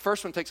 But the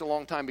first one takes a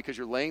long time because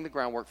you're laying the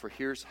groundwork for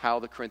here's how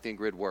the Corinthian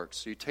grid works.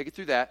 So you take it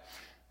through that.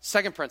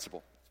 Second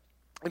principle.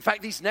 In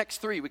fact, these next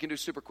three we can do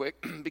super quick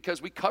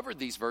because we covered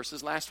these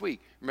verses last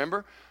week.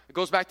 Remember? It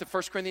goes back to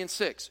 1 Corinthians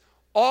 6.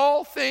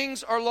 All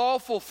things are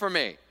lawful for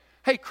me.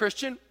 Hey,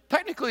 Christian,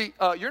 technically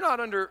you're not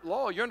under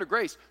law, you're under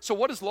grace. So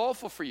what is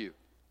lawful for you?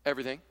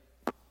 Everything.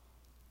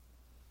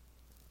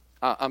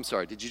 I'm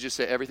sorry, did you just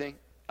say everything?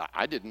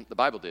 I didn't. The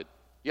Bible did.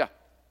 Yeah.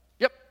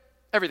 Yep.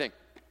 Everything.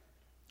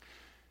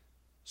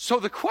 So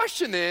the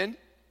question then,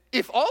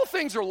 if all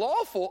things are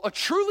lawful, a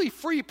truly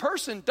free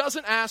person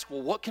doesn't ask,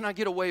 well, what can I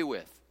get away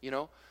with?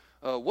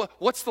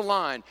 What's the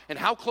line? And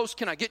how close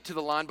can I get to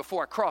the line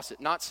before I cross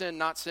it? Not sin,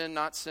 not sin,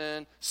 not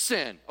sin,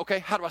 sin. Okay,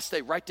 how do I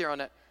stay right there on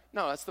that?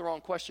 No, that's the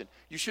wrong question.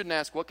 You shouldn't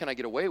ask, what can I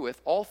get away with?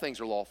 All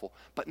things are lawful,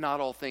 but not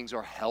all things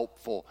are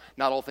helpful.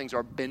 Not all things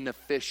are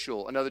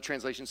beneficial. Another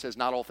translation says,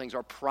 not all things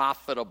are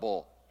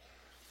profitable.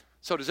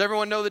 So does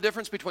everyone know the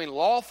difference between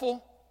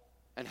lawful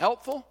and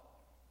helpful?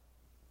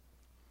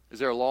 Is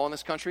there a law in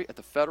this country at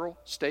the federal,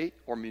 state,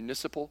 or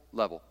municipal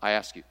level? I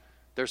ask you.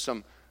 There's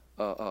some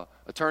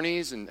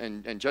attorneys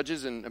and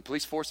judges and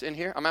police force in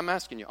here. I'm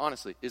asking you,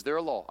 honestly, is there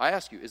a law? I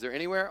ask you, is there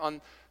anywhere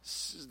on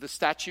the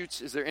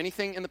statutes, is there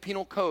anything in the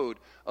penal code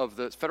of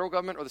the federal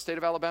government or the state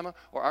of Alabama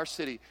or our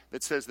city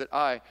that says that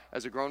I,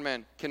 as a grown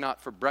man,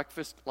 cannot for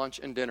breakfast, lunch,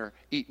 and dinner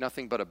eat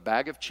nothing but a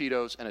bag of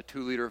Cheetos and a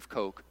 2 liter of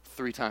Coke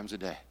 3 times a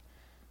day?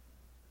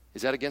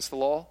 Is that against the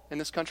law in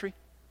this country?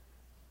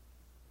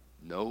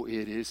 No,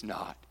 it is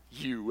not.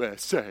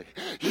 USA.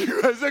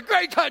 USA, a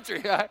great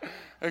country.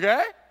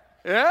 Okay?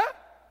 Yeah?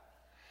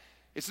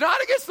 It's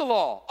not against the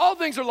law. All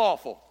things are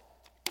lawful.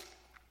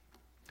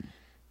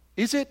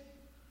 Is it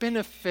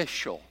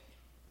beneficial?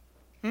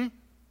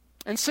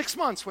 In 6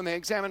 months, when they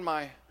examine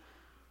my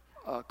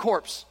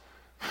corpse,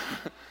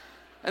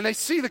 and they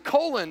see the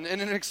colon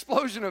in an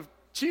explosion of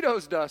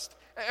Cheetos dust,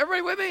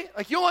 everybody with me?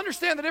 Like, you'll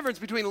understand the difference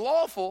between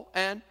lawful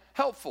and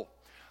helpful.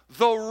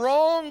 The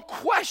wrong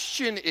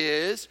question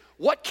is,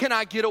 what can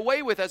I get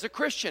away with as a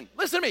Christian?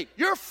 Listen to me,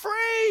 you're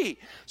free.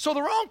 So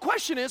the wrong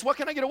question is, what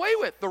can I get away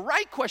with? The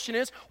right question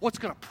is, what's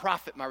going to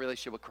profit my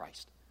relationship with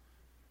Christ?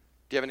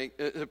 Do you have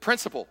any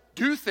principle?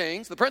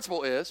 The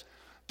principle is,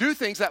 do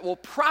things that will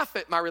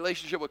profit my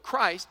relationship with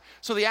Christ.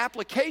 So the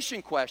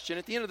application question,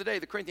 at the end of the day,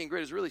 the Corinthian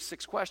grid is really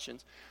 6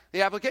 questions.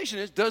 The application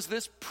is, does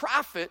this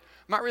profit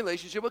my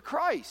relationship with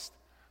Christ?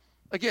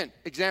 Again,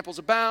 examples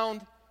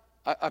abound.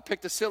 I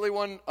picked a silly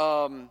one.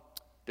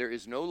 There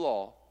is no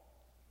law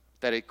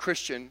that a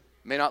Christian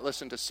may not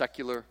listen to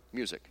secular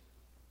music.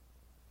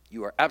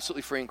 You are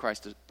absolutely free in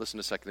Christ to listen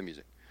to secular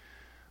music.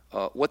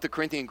 What the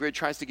Corinthian grid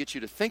tries to get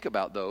you to think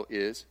about, though,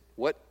 is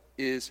what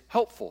is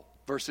helpful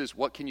versus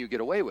what can you get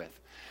away with.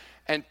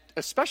 And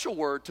a special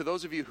word to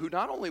those of you who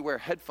not only wear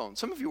headphones.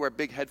 Some of you wear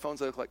big headphones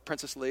that look like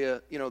Princess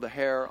Leia, the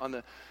hair on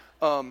the...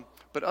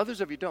 but others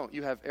of you don't.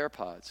 You have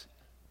AirPods.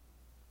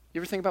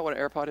 You ever think about what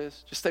an AirPod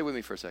is? Just stay with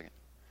me for a second.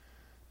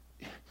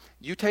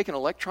 You take an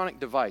electronic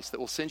device that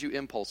will send you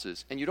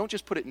impulses, and you don't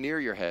just put it near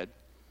your head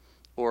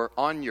or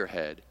on your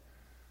head.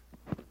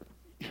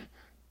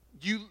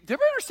 Do you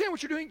ever understand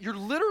what you're doing? You're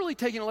literally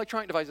taking an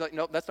electronic device, like,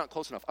 no, that's not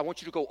close enough. I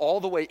want you to go all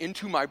the way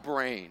into my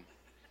brain.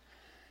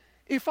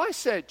 If I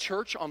said,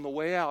 church, on the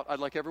way out, I'd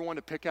like everyone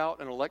to pick out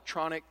an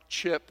electronic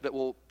chip that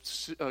will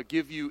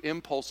give you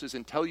impulses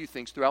and tell you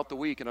things throughout the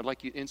week, and I'd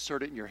like you to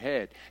insert it in your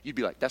head, you'd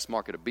be like, that's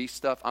mark of the beast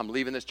stuff. I'm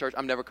leaving this church.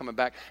 I'm never coming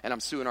back, and I'm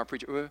suing our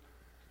preacher.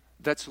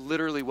 That's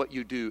literally what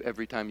you do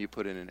every time you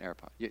put in an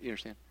AirPod. You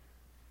understand?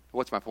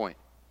 What's my point?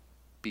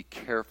 Be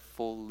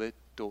careful,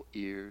 little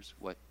ears,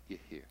 what you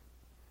hear.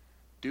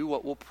 Do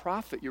what will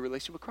profit your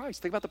relationship with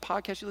Christ. Think about the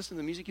podcast you listen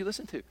to, the music you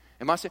listen to.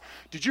 Am I saying,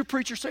 did your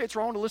preacher say it's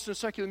wrong to listen to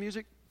secular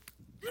music?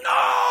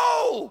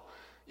 No!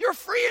 You're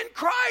free in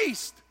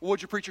Christ.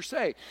 What'd your preacher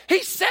say?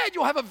 He said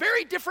you'll have a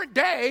very different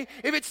day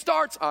if it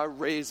starts, I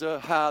raise a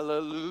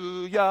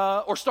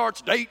hallelujah, or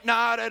starts date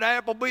night at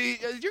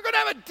Applebee's. You're going to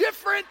have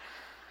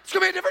it's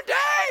going to be a different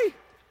day.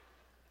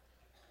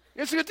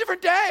 It's a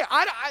different day.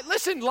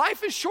 Listen,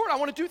 life is short. I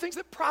want to do things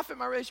that profit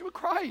my relationship with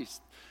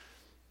Christ.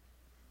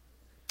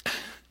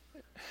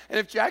 And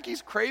if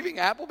Jackie's craving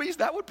Applebee's,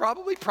 that would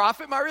probably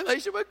profit my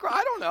relationship with Christ.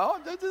 I don't know.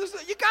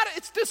 You got it.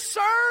 It's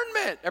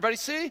discernment. Everybody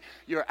see?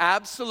 You're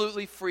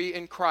absolutely free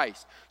in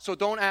Christ. So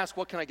don't ask,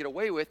 what can I get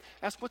away with?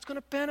 Ask, what's going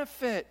to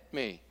benefit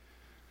me?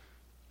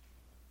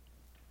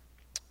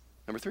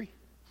 Number 3.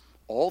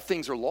 All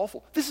things are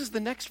lawful. This is the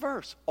next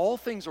verse. All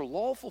things are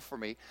lawful for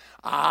me.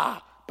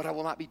 But I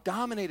will not be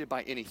dominated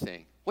by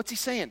anything. What's he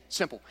saying?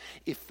 Simple.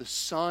 If the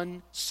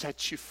Son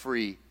sets you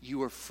free,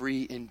 you are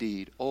free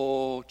indeed.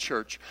 Oh,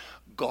 church,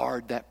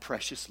 guard that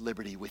precious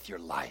liberty with your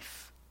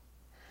life.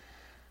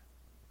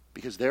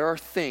 Because there are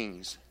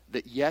things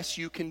that, yes,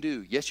 you can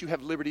do. Yes, you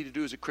have liberty to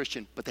do as a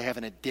Christian, but they have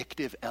an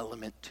addictive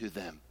element to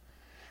them.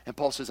 And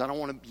Paul says, I don't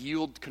want to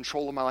yield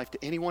control of my life to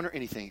anyone or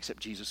anything except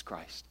Jesus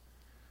Christ.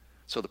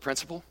 So the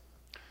principle,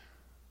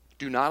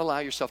 do not allow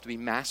yourself to be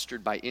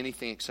mastered by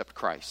anything except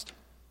Christ.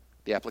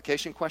 The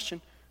application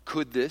question,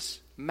 could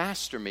this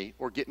master me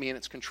or get me in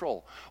its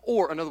control?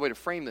 Or another way to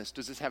frame this,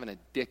 does this have an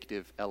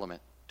addictive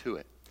element to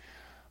it?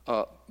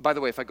 By the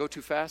way, if I go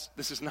too fast,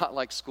 this is not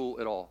like school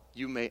at all.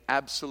 You may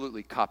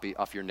absolutely copy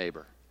off your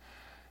neighbor.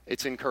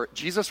 It's encouraged.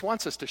 Jesus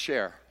wants us to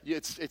share.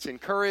 It's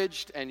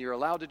encouraged, and you're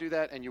allowed to do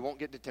that, and you won't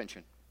get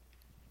detention.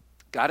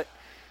 Got it?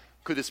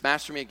 Could this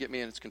master me and get me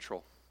in its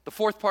control? The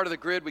 4th part of the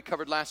grid we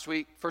covered last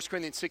week, 1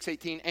 Corinthians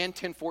 6:18 and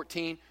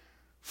 10:14,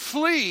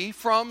 flee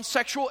from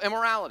sexual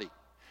immorality.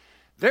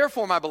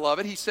 Therefore, my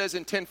beloved, he says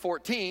in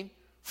 10:14,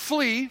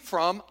 flee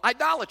from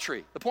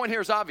idolatry. The point here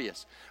is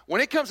obvious.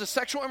 When it comes to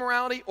sexual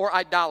immorality or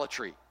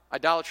idolatry,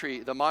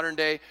 the modern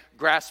day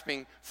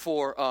grasping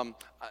for,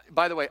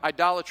 by the way,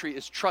 idolatry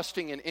is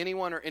trusting in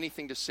anyone or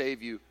anything to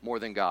save you more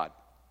than God.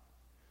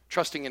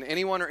 Trusting in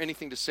anyone or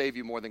anything to save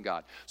you more than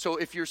God. So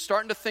if you're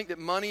starting to think that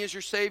money is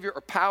your savior or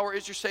power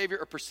is your savior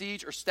or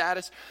prestige or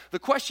status, the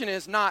question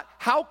is not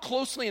how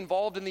closely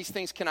involved in these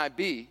things can I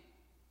be.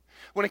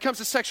 When it comes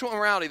to sexual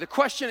immorality, the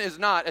question is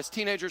not, as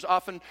teenagers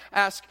often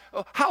ask,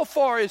 how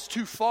far is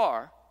too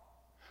far?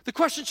 The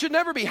question should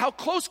never be, how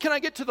close can I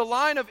get to the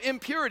line of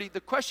impurity?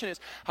 The question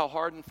is, how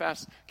hard and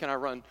fast can I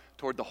run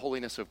toward the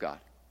holiness of God?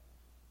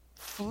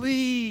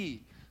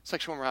 Flee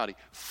sexual immorality.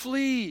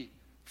 Flee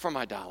from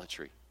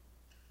idolatry.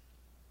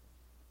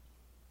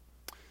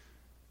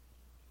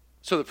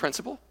 So the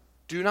principle,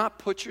 do not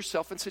put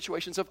yourself in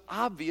situations of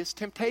obvious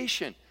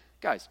temptation.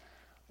 Guys,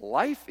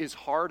 life is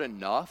hard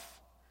enough,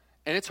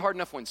 and it's hard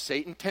enough when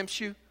Satan tempts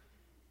you.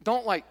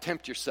 don't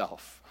tempt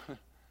yourself.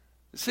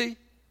 See,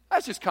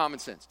 that's just common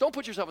sense. Don't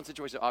put yourself in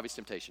situations of obvious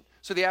temptation.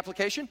 So the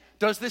application,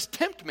 does this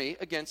tempt me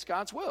against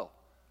God's will?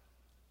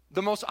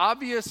 The most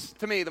obvious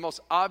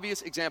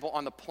example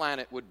on the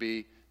planet would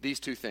be these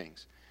two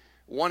things.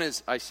 One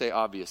is, I say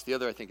obvious. The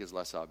other, I think, is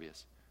less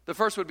obvious. The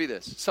first would be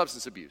this,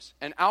 substance abuse.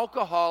 An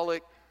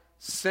alcoholic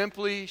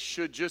simply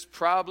should just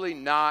probably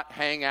not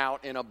hang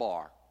out in a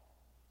bar.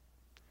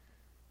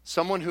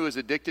 Someone who is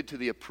addicted to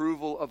the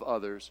approval of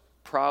others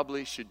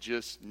probably should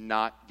just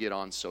not get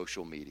on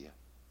social media.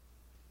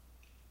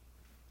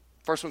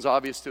 First one's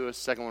obvious to us.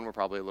 Second one, we're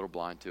probably a little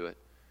blind to it.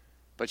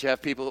 But you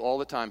have people all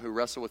the time who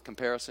wrestle with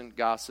comparison,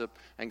 gossip,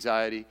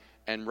 anxiety,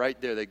 and right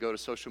there they go to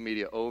social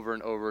media over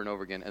and over and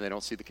over again, and they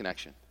don't see the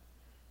connection.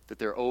 That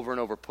they're over and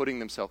over putting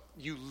themselves.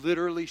 You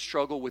literally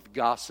struggle with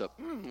gossip.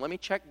 Let me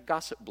check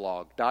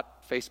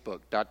gossipblog.facebook.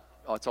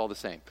 It's all the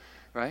same,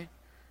 right?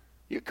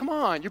 Come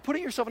on, you're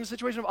putting yourself in a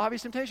situation of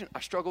obvious temptation. I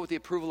struggle with the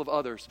approval of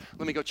others.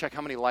 Let me go check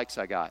how many likes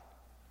I got.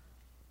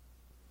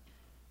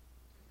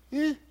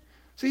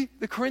 See,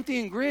 the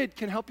Corinthian grid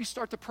can help you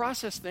start to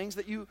process things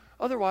that you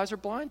otherwise are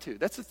blind to.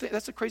 That's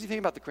the crazy thing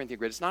about the Corinthian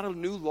grid. It's not a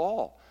new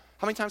law.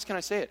 How many times can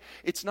I say it?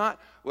 It's not,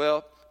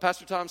 well,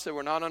 Pastor Tom said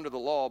we're not under the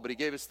law, but he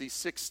gave us these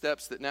 6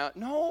 steps that now,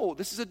 no,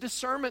 this is a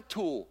discernment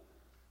tool.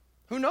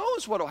 Who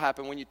knows what will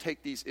happen when you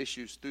take these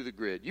issues through the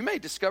grid? You may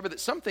discover that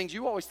some things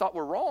you always thought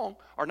were wrong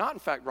are not in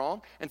fact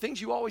wrong, and things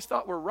you always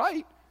thought were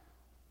right,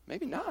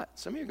 maybe not.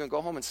 Some of you are going to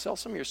go home and sell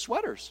some of your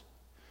sweaters.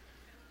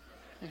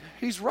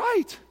 He's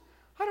right.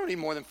 I don't need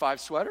more than 5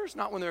 sweaters,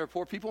 not when there are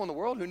poor people in the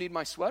world who need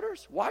my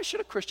sweaters. Why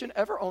should a Christian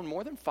ever own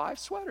more than 5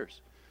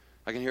 sweaters?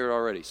 I can hear it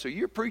already. So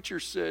your preacher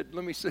said,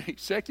 let me say,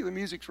 secular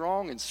music's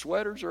wrong and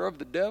sweaters are of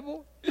the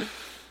devil?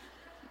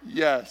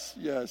 Yes,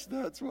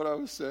 that's what I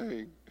was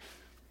saying.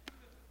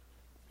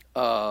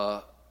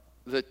 The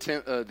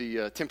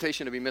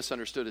temptation to be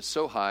misunderstood is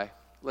so high.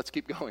 Let's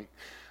keep going.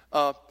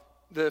 The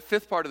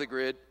 5th part of the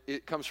grid,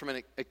 it comes from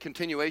a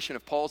continuation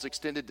of Paul's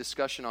extended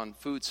discussion on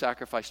food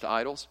sacrificed to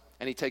idols.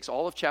 And he takes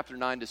all of chapter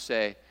 9 to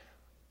say,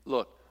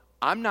 look,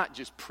 I'm not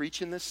just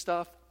preaching this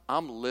stuff,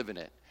 I'm living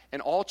it.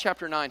 And all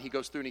chapter 9, he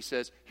goes through and he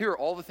says, here are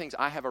all the things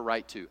I have a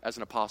right to as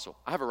an apostle.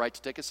 I have a right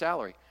to take a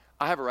salary.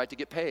 I have a right to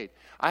get paid.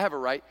 I have a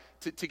right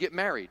to get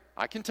married.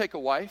 I can take a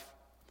wife.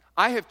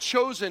 I have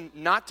chosen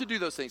not to do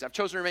those things. I've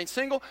chosen to remain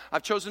single.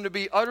 I've chosen to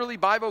be utterly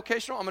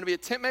bivocational. I'm going to be a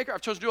tent maker.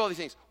 I've chosen to do all these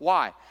things.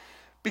 Why?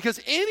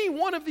 Because any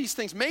one of these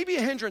things may be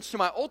a hindrance to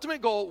my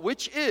ultimate goal,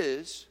 which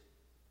is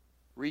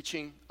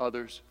reaching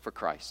others for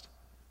Christ.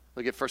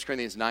 Look at 1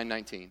 Corinthians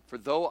 9:19. For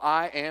though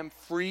I am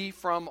free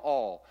from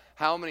all.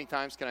 How many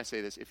times can I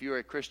say this? If you are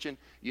a Christian,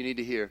 you need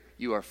to hear,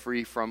 you are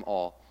free from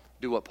all.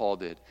 Do what Paul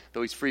did.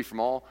 Though he's free from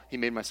all, he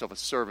made myself a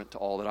servant to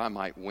all that I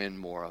might win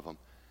more of them.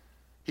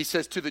 He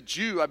says, to the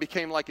Jew, I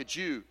became like a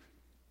Jew.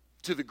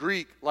 To the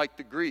Greek, like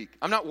the Greek.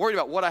 I'm not worried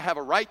about what I have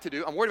a right to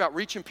do. I'm worried about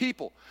reaching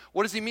people.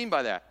 What does he mean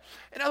by that?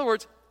 In other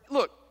words,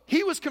 look,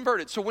 he was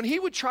converted. So when he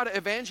would try to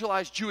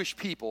evangelize Jewish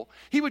people,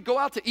 he would go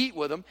out to eat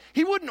with them.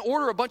 He wouldn't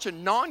order a bunch of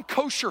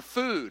non-kosher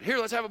food. Here,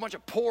 let's have a bunch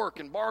of pork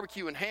and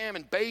barbecue and ham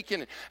and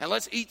bacon and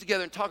let's eat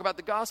together and talk about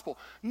the gospel.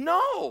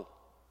 No.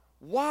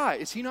 Why?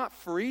 Is he not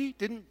free?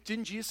 Didn't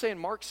Jesus say in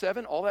Mark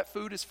 7, all that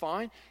food is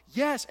fine?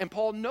 Yes, and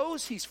Paul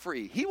knows he's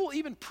free. He will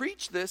even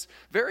preach this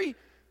very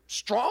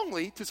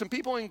strongly to some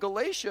people in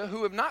Galatia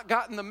who have not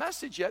gotten the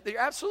message yet. They're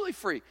absolutely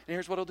free. And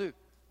here's what he'll do.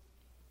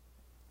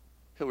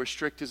 He'll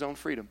restrict his own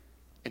freedom.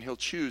 And he'll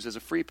choose as a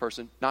free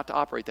person not to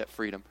operate that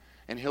freedom.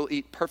 And he'll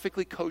eat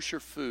perfectly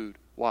kosher food.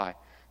 Why?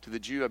 To the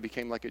Jew, I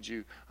became like a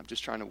Jew. I'm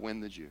just trying to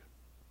win the Jew.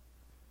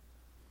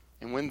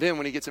 And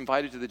when he gets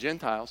invited to the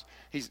Gentiles,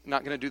 he's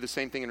not going to do the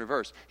same thing in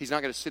reverse. He's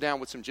not going to sit down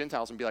with some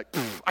Gentiles and be like,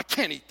 I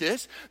can't eat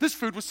this. This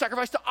food was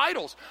sacrificed to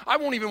idols. I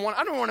don't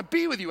want to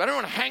be with you. I don't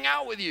want to hang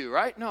out with you,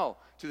 right? No.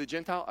 To the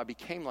Gentile, I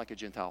became like a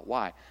Gentile.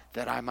 Why?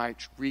 That I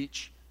might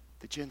reach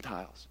the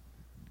Gentiles.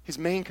 His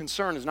main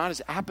concern is not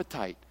his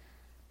appetite.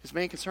 His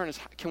main concern is,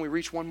 can we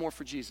reach one more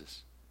for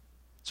Jesus?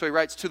 So he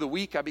writes, to the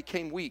weak I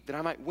became weak, that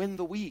I might win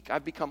the weak.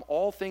 I've become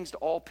all things to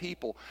all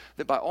people,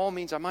 that by all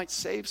means I might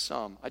save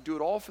some. I do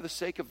it all for the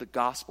sake of the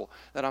gospel,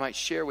 that I might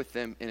share with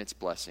them in its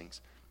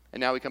blessings. And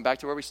now we come back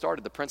to where we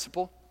started. The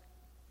principle?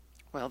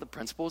 Well, the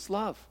principle is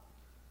love.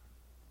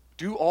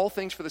 Do all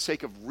things for the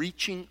sake of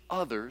reaching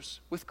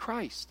others with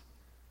Christ.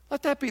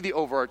 Let that be the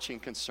overarching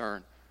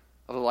concern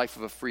of the life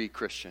of a free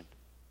Christian.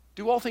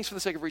 Do all things for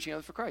the sake of reaching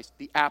others for Christ.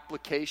 The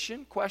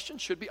application question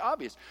should be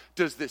obvious.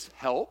 Does this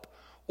help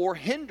or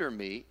hinder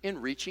me in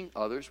reaching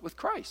others with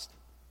Christ?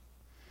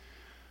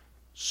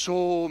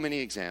 So many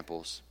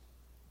examples.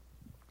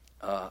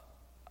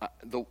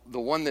 The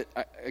one that,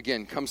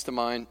 again, comes to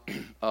mind,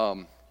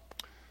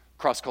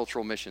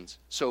 cross-cultural missions.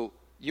 So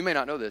you may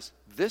not know this.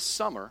 This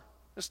summer,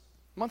 just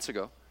months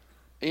ago,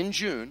 in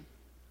June,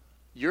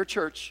 your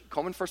church,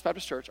 Coleman First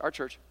Baptist Church, our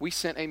church, we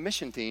sent a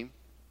mission team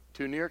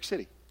to New York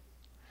City.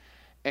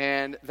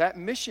 And that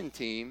mission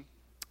team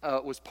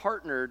was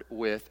partnered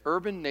with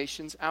Urban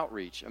Nations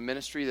Outreach, a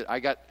ministry that I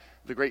got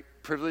the great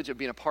privilege of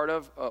being a part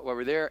of while we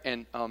were there.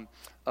 And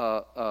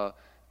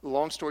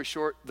long story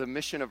short, the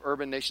mission of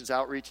Urban Nations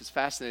Outreach is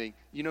fascinating.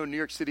 You know, New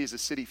York City is a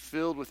city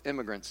filled with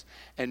immigrants,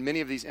 and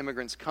many of these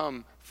immigrants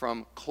come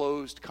from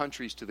closed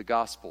countries to the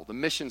gospel. The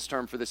missions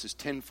term for this is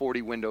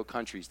 1040 window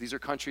countries. These are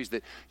countries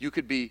that you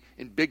could be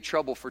in big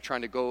trouble for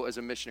trying to go as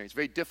a missionary. It's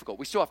very difficult.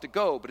 We still have to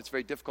go, but it's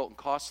very difficult and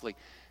costly.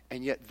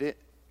 And yet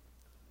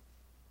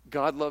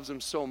God loves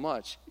them so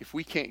much. If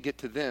we can't get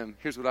to them,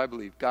 here's what I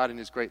believe. God in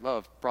his great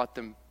love brought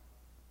them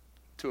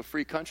to a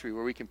free country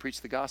where we can preach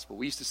the gospel.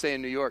 We used to say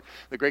in New York,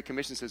 the Great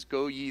Commission says,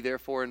 go ye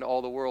therefore into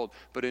all the world.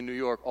 But in New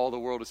York, all the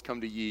world has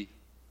come to ye.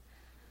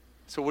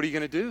 So what are you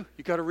going to do?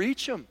 You got to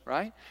reach them,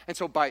 right? And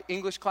so by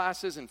English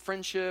classes and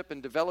friendship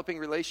and developing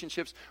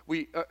relationships,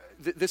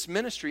 this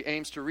ministry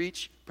aims to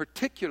reach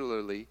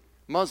particularly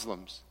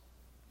Muslims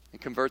and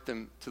convert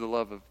them to the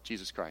love of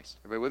Jesus Christ.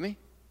 Everybody with me?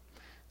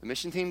 The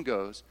mission team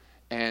goes,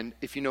 and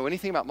if you know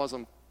anything about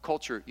Muslim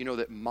culture, you know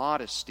that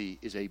modesty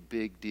is a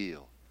big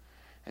deal.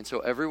 And so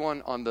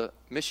everyone on the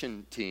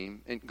mission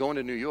team and going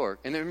to New York,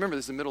 and then remember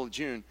this is the middle of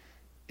June,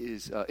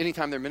 is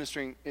anytime they're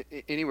ministering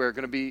anywhere,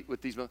 going to be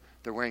with these,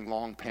 they're wearing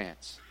long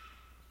pants.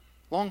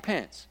 Long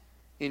pants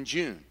in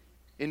June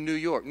in New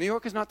York. New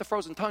York is not the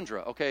frozen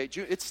tundra, okay?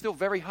 It's still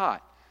very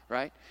hot,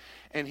 right?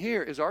 And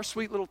here is our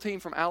sweet little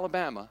team from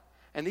Alabama,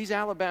 and these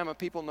Alabama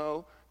people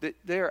know that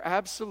they're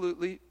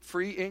absolutely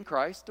free in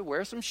Christ to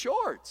wear some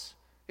shorts.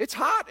 It's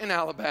hot in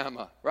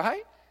Alabama,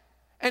 right?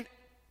 And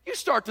you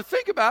start to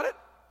think about it.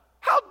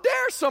 How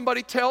dare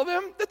somebody tell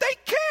them that they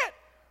can't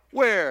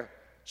wear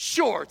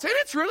shorts? And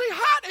it's really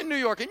hot in New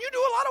York, and you do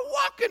a lot of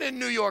walking in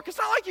New York. It's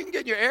not like you can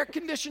get in your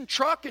air-conditioned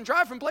truck and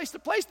drive from place to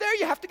place. There,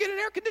 you have to get an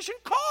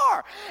air-conditioned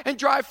car and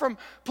drive from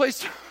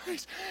place to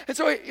place. And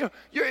so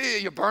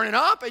you're burning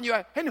up,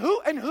 and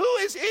who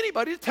is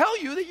anybody to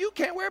tell you that you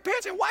can't wear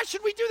pants? And why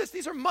should we do this?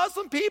 These are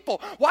Muslim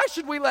people. Why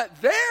should we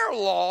let their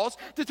laws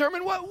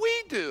determine what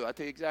we do? I'll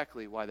tell you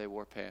exactly why they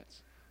wore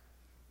pants.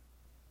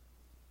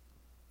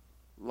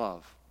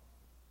 Love.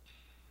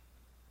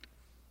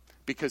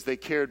 Because they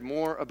cared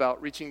more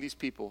about reaching these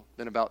people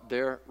than about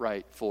their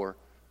right for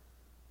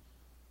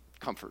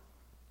comfort.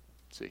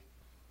 See,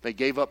 they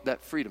gave up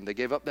that freedom. They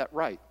gave up that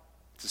right.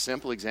 It's a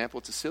simple example.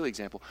 It's a silly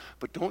example.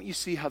 But don't you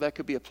see how that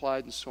could be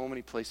applied in so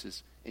many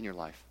places in your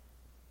life?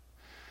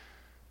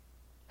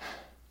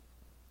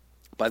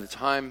 By the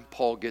time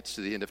Paul gets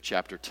to the end of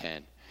chapter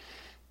 10,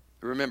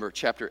 remember,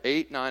 chapter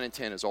 8, 9, and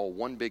 10 is all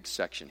one big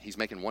section. He's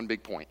making one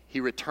big point.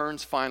 He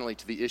returns finally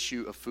to the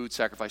issue of food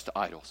sacrificed to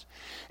idols.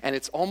 And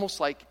it's almost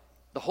like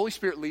the Holy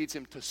Spirit leads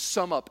him to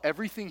sum up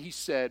everything he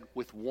said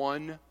with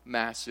one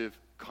massive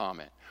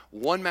comment,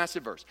 one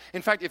massive verse.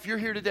 In fact, if you're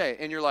here today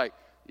and you're like,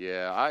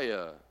 yeah,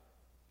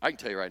 I can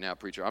tell you right now,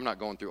 preacher, I'm not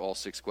going through all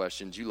 6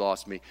 questions. You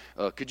lost me.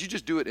 Could you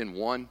just do it in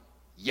one?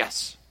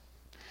 Yes.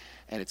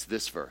 And it's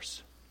this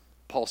verse.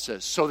 Paul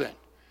says, so then,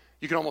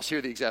 you can almost hear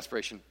the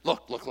exasperation.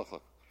 Look.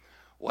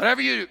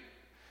 Whatever you do,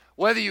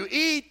 whether you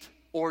eat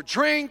or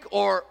drink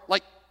or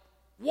like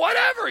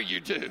whatever you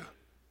do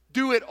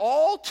it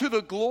all to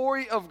the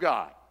glory of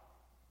God.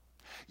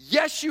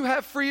 Yes, you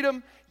have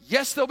freedom.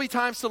 Yes, there'll be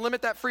times to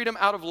limit that freedom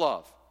out of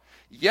love.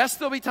 Yes,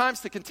 there'll be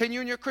times to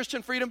continue in your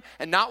Christian freedom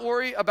and not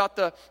worry about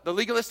the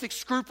legalistic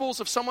scruples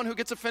of someone who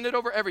gets offended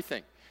over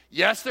everything.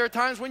 Yes, there are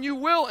times when you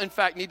will, in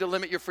fact, need to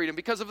limit your freedom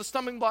because of the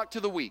stumbling block to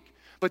the weak.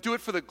 But do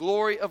it for the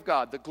glory of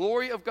God. The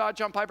glory of God,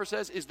 John Piper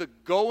says, is the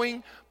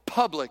going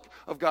public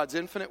of God's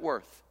infinite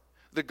worth.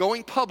 The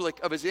going public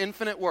of his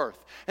infinite worth.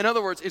 In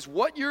other words, is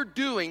what you're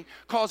doing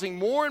causing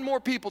more and more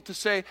people to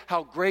say,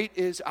 how great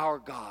is our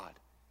God?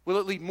 Will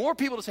it lead more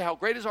people to say, how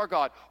great is our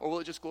God? Or will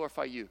it just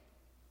glorify you?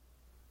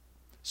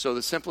 So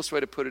the simplest way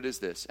to put it is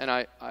this. And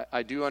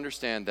I do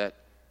understand that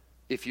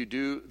if you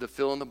do the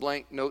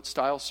fill-in-the-blank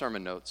note-style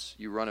sermon notes,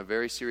 you run a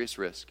very serious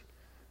risk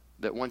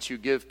that once you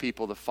give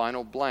people the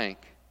final blank,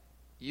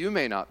 you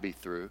may not be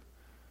through,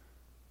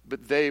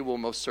 but they will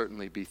most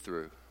certainly be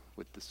through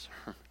with the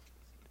sermon.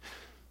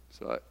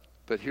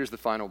 But here's the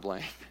final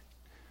blank.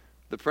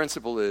 The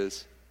principle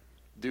is,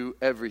 do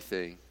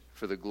everything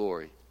for the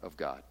glory of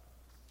God.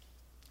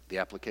 The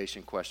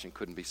application question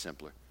couldn't be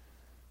simpler.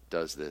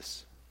 Does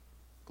this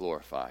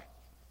glorify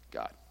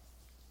God?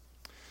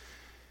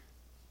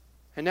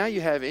 And now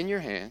you have in your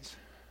hands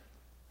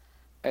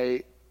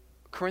a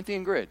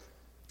Corinthian grid.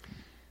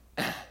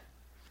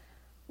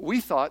 We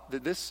thought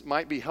that this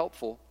might be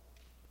helpful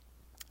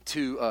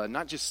to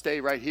not just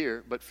stay right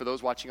here, but for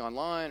those watching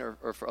online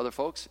or for other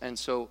folks. And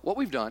so what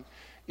we've done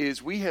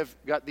is we have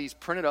got these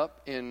printed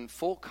up in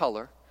full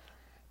color,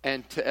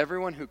 and to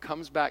everyone who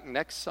comes back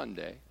next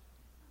Sunday,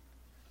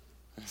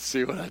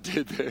 see what I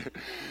did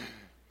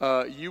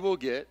there, you will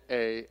get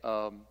a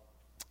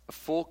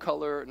full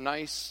color,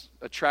 nice,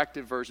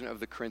 attractive version of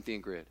the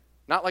Corinthian grid.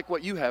 Not like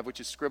what you have, which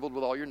is scribbled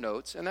with all your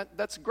notes, and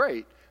that's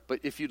great.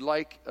 But if you'd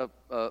like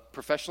a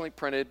professionally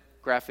printed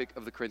graphic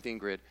of the Corinthian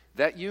grid,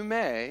 that you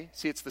may,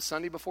 see, it's the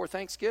Sunday before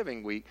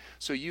Thanksgiving week,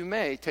 so you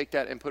may take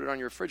that and put it on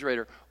your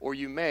refrigerator, or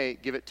you may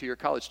give it to your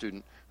college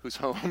student who's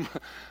home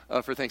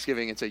for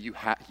Thanksgiving and say,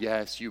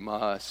 yes, you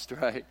must,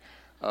 right?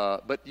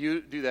 But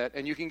you do that,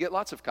 and you can get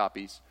lots of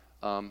copies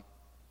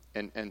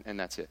And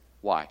that's it.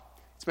 Why?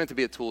 It's meant to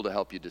be a tool to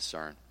help you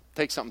discern.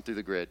 Take something through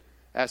the grid.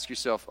 Ask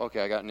yourself,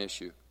 okay, I got an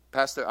issue.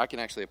 Pastor, I can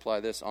actually apply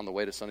this on the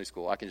way to Sunday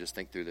school. I can just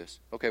think through this.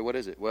 Okay, what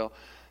is it? Well,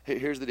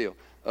 here's the deal.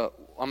 I'm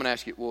going to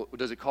ask you, well,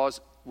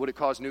 would it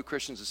cause new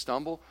Christians to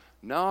stumble?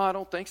 No, I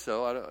don't think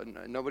so.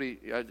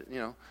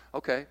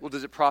 Okay. Well,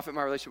 does it profit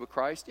my relationship with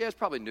Christ? Yeah, it's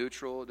probably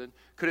neutral.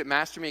 Could it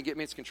master me and get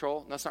me its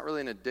control? That's not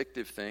really an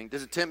addictive thing.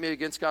 Does it tempt me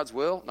against God's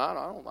will? No,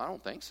 I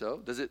don't think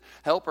so. Does it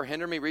help or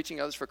hinder me reaching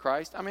others for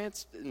Christ? I mean,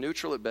 it's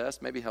neutral at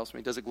best. Maybe helps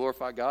me. Does it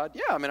glorify God?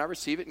 Yeah, I mean, I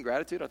receive it in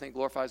gratitude. I think it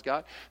glorifies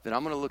God. Then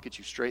I'm going to look at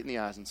you straight in the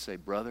eyes and say,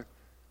 brother,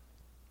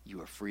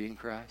 you are free in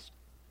Christ.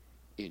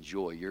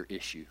 Enjoy your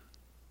issue.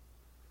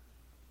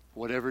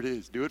 Whatever it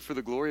is, do it for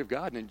the glory of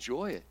God and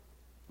enjoy it.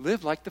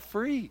 Live like the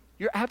free.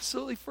 You're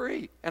absolutely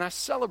free. And I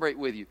celebrate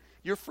with you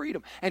your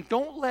freedom. And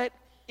don't let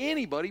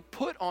anybody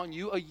put on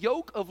you a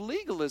yoke of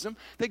legalism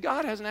that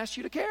God hasn't asked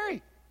you to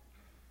carry.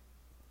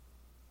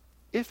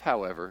 If,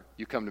 however,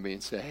 you come to me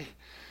and say,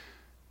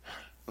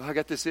 well, I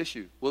got this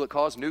issue. Will it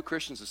cause new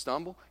Christians to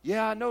stumble?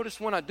 Yeah, I notice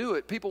when I do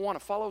it, people want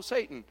to follow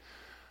Satan.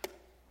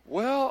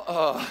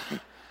 Well,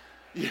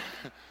 yeah.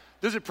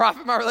 Does it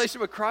profit my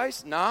relationship with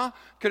Christ? Nah.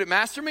 Could it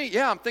master me?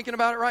 Yeah, I'm thinking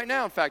about it right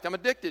now. In fact, I'm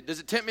addicted. Does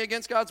it tempt me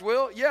against God's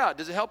will? Yeah.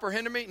 Does it help or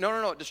hinder me?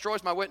 No. It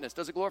destroys my witness.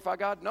 Does it glorify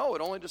God? No,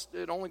 it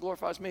only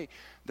glorifies me.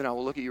 Then I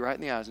will look at you right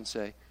in the eyes and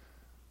say,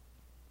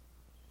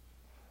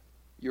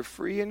 you're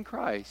free in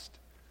Christ,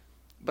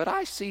 but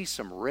I see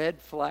some red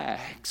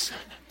flags.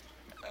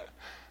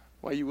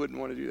 Why you wouldn't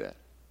want to do that?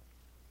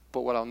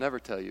 But what I'll never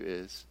tell you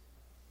is,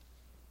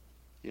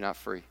 you're not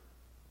free.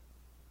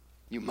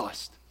 You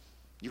must.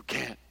 You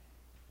can't.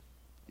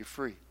 You're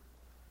free.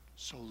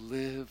 So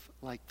live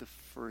like the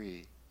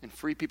free. And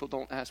free people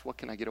don't ask, what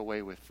can I get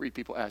away with? Free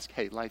people ask,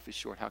 hey, life is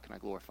short. How can I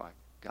glorify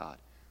God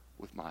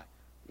with my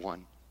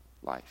one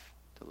life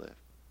to live?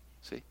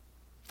 See?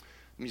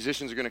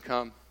 Musicians are going to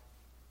come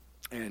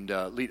and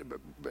lead.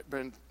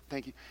 Brendan,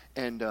 thank you.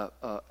 And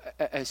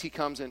as he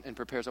comes and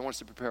prepares, I want us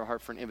to prepare our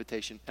heart for an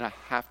invitation. And I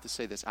have to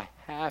say this.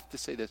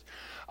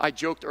 I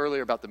joked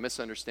earlier about the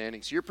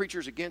misunderstandings. Your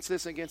preacher's against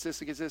this, against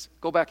this, against this.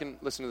 Go back and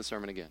listen to the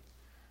sermon again.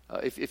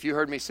 If you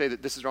heard me say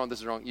that this is wrong,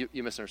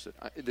 you misunderstood.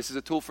 This is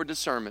a tool for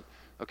discernment,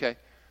 okay?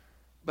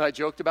 But I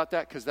joked about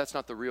that because that's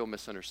not the real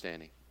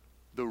misunderstanding.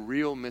 The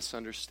real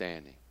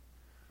misunderstanding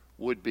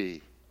would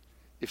be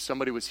if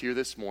somebody was here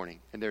this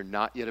morning and they're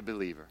not yet a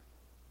believer.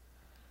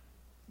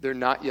 They're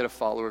not yet a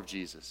follower of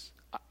Jesus.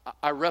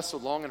 I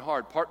wrestled long and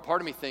hard. Part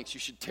of me thinks you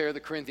should tear the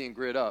Corinthian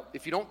grid up.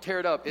 If you don't tear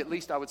it up, at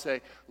least I would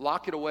say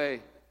lock it away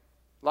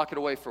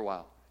for a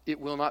while. It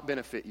will not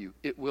benefit you.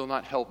 It will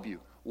not help you.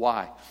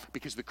 Why?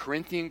 Because the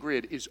Corinthian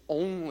grid is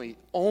only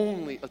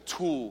a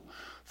tool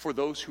for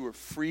those who are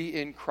free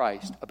in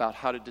Christ about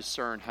how to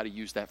discern how to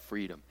use that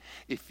freedom.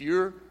 If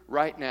you're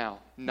right now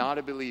not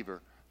a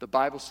believer, the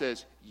Bible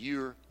says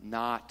you're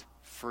not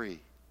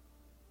free.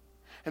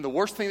 And the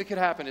worst thing that could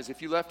happen is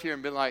if you left here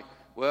and been like,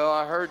 well,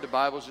 I heard the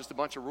Bible's just a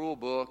bunch of rule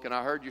book, and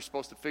I heard you're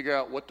supposed to figure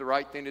out what the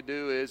right thing to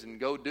do is and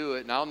go do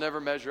it, and I'll never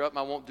measure up and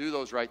I won't do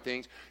those right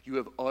things. You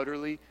have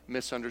utterly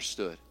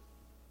misunderstood.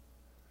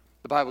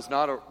 The Bible's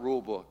not a rule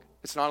book.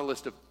 It's not a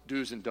list of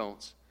do's and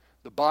don'ts.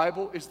 The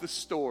Bible is the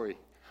story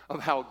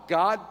of how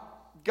God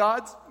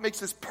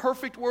makes this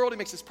perfect world. He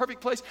makes this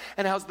perfect place.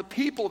 And how the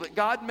people that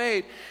God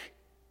made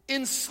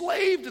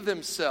enslaved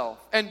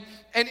themselves and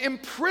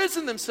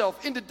imprisoned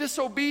themselves into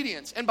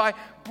disobedience. And by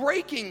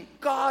breaking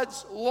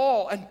God's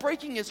law and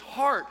breaking his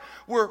heart,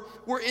 were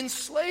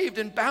enslaved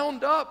and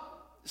bound up.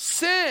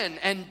 Sin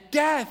and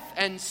death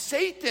and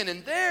Satan,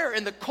 and there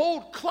in the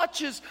cold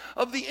clutches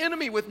of the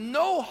enemy with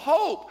no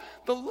hope.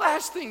 The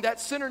last thing that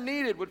sinner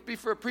needed would be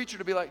for a preacher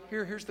to be like,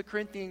 here's the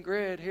Corinthian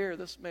grid, here,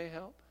 this may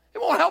help.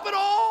 It won't help at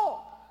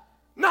all.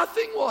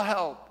 Nothing will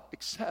help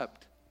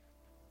except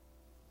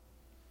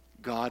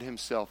God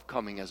himself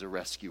coming as a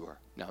rescuer.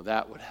 Now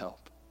that would help.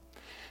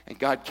 And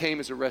God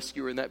came as a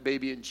rescuer in that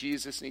baby in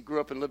Jesus, and he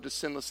grew up and lived a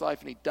sinless life,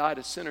 and he died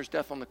a sinner's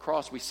death on the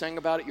cross. We sang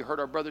about it. You heard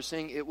our brother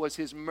sing. It was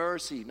his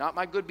mercy, not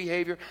my good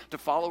behavior to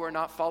follow or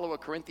not follow a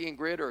Corinthian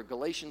grid or a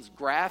Galatians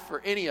graph or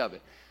any of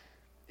it.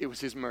 It was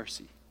his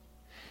mercy.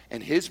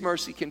 And his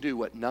mercy can do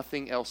what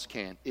nothing else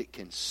can. It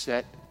can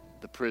set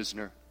the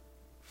prisoner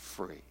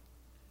free.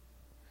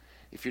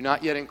 If you're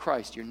not yet in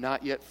Christ, you're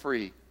not yet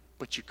free,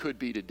 but you could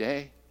be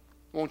today.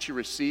 Won't you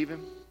receive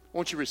him?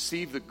 Won't you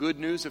receive the good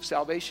news of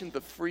salvation, the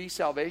free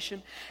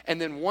salvation?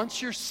 And then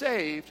once you're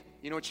saved,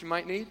 you know what you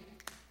might need?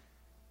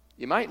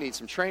 You might need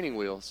some training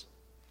wheels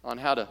on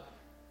how to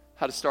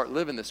start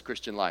living this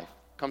Christian life.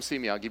 Come see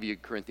me. I'll give you a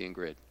Corinthian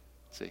grid.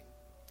 See?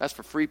 That's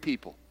for free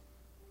people.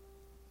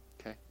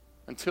 Okay?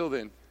 Until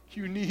then,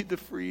 you need the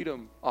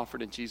freedom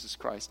offered in Jesus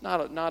Christ.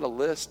 Not a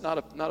list, not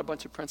a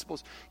bunch of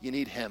principles. You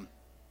need him.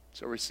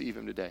 So receive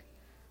him today.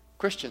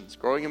 Christians,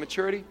 growing in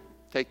maturity,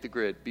 take the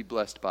grid. Be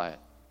blessed by it.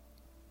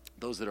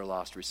 Those that are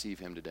lost, receive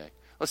him today.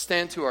 Let's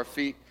stand to our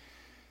feet.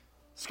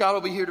 Scott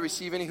will be here to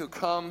receive any who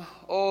come.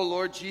 Oh,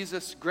 Lord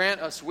Jesus,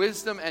 grant us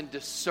wisdom and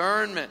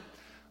discernment.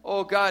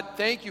 Oh, God,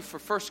 thank you for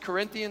 1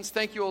 Corinthians.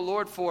 Thank you, oh,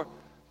 Lord, for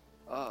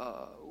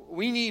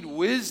We need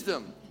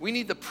wisdom. We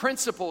need the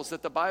principles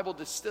that the Bible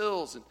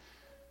distills. And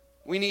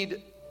we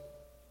need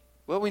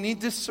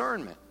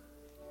discernment.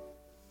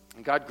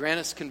 And God grant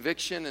us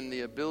conviction and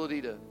the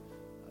ability to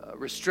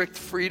restrict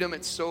freedom.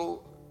 It's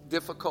so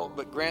difficult,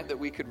 but grant that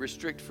we could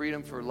restrict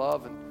freedom for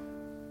love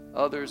and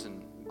others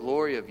and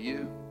glory of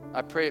you.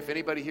 I pray if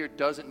anybody here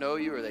doesn't know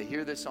you or they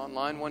hear this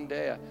online one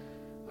day,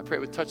 I pray it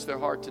would touch their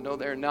heart to know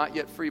they're not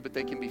yet free, but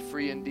they can be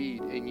free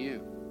indeed in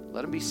you.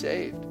 Let them be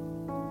saved.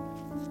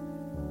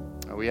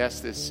 We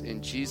ask this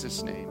in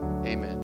Jesus' name. Amen.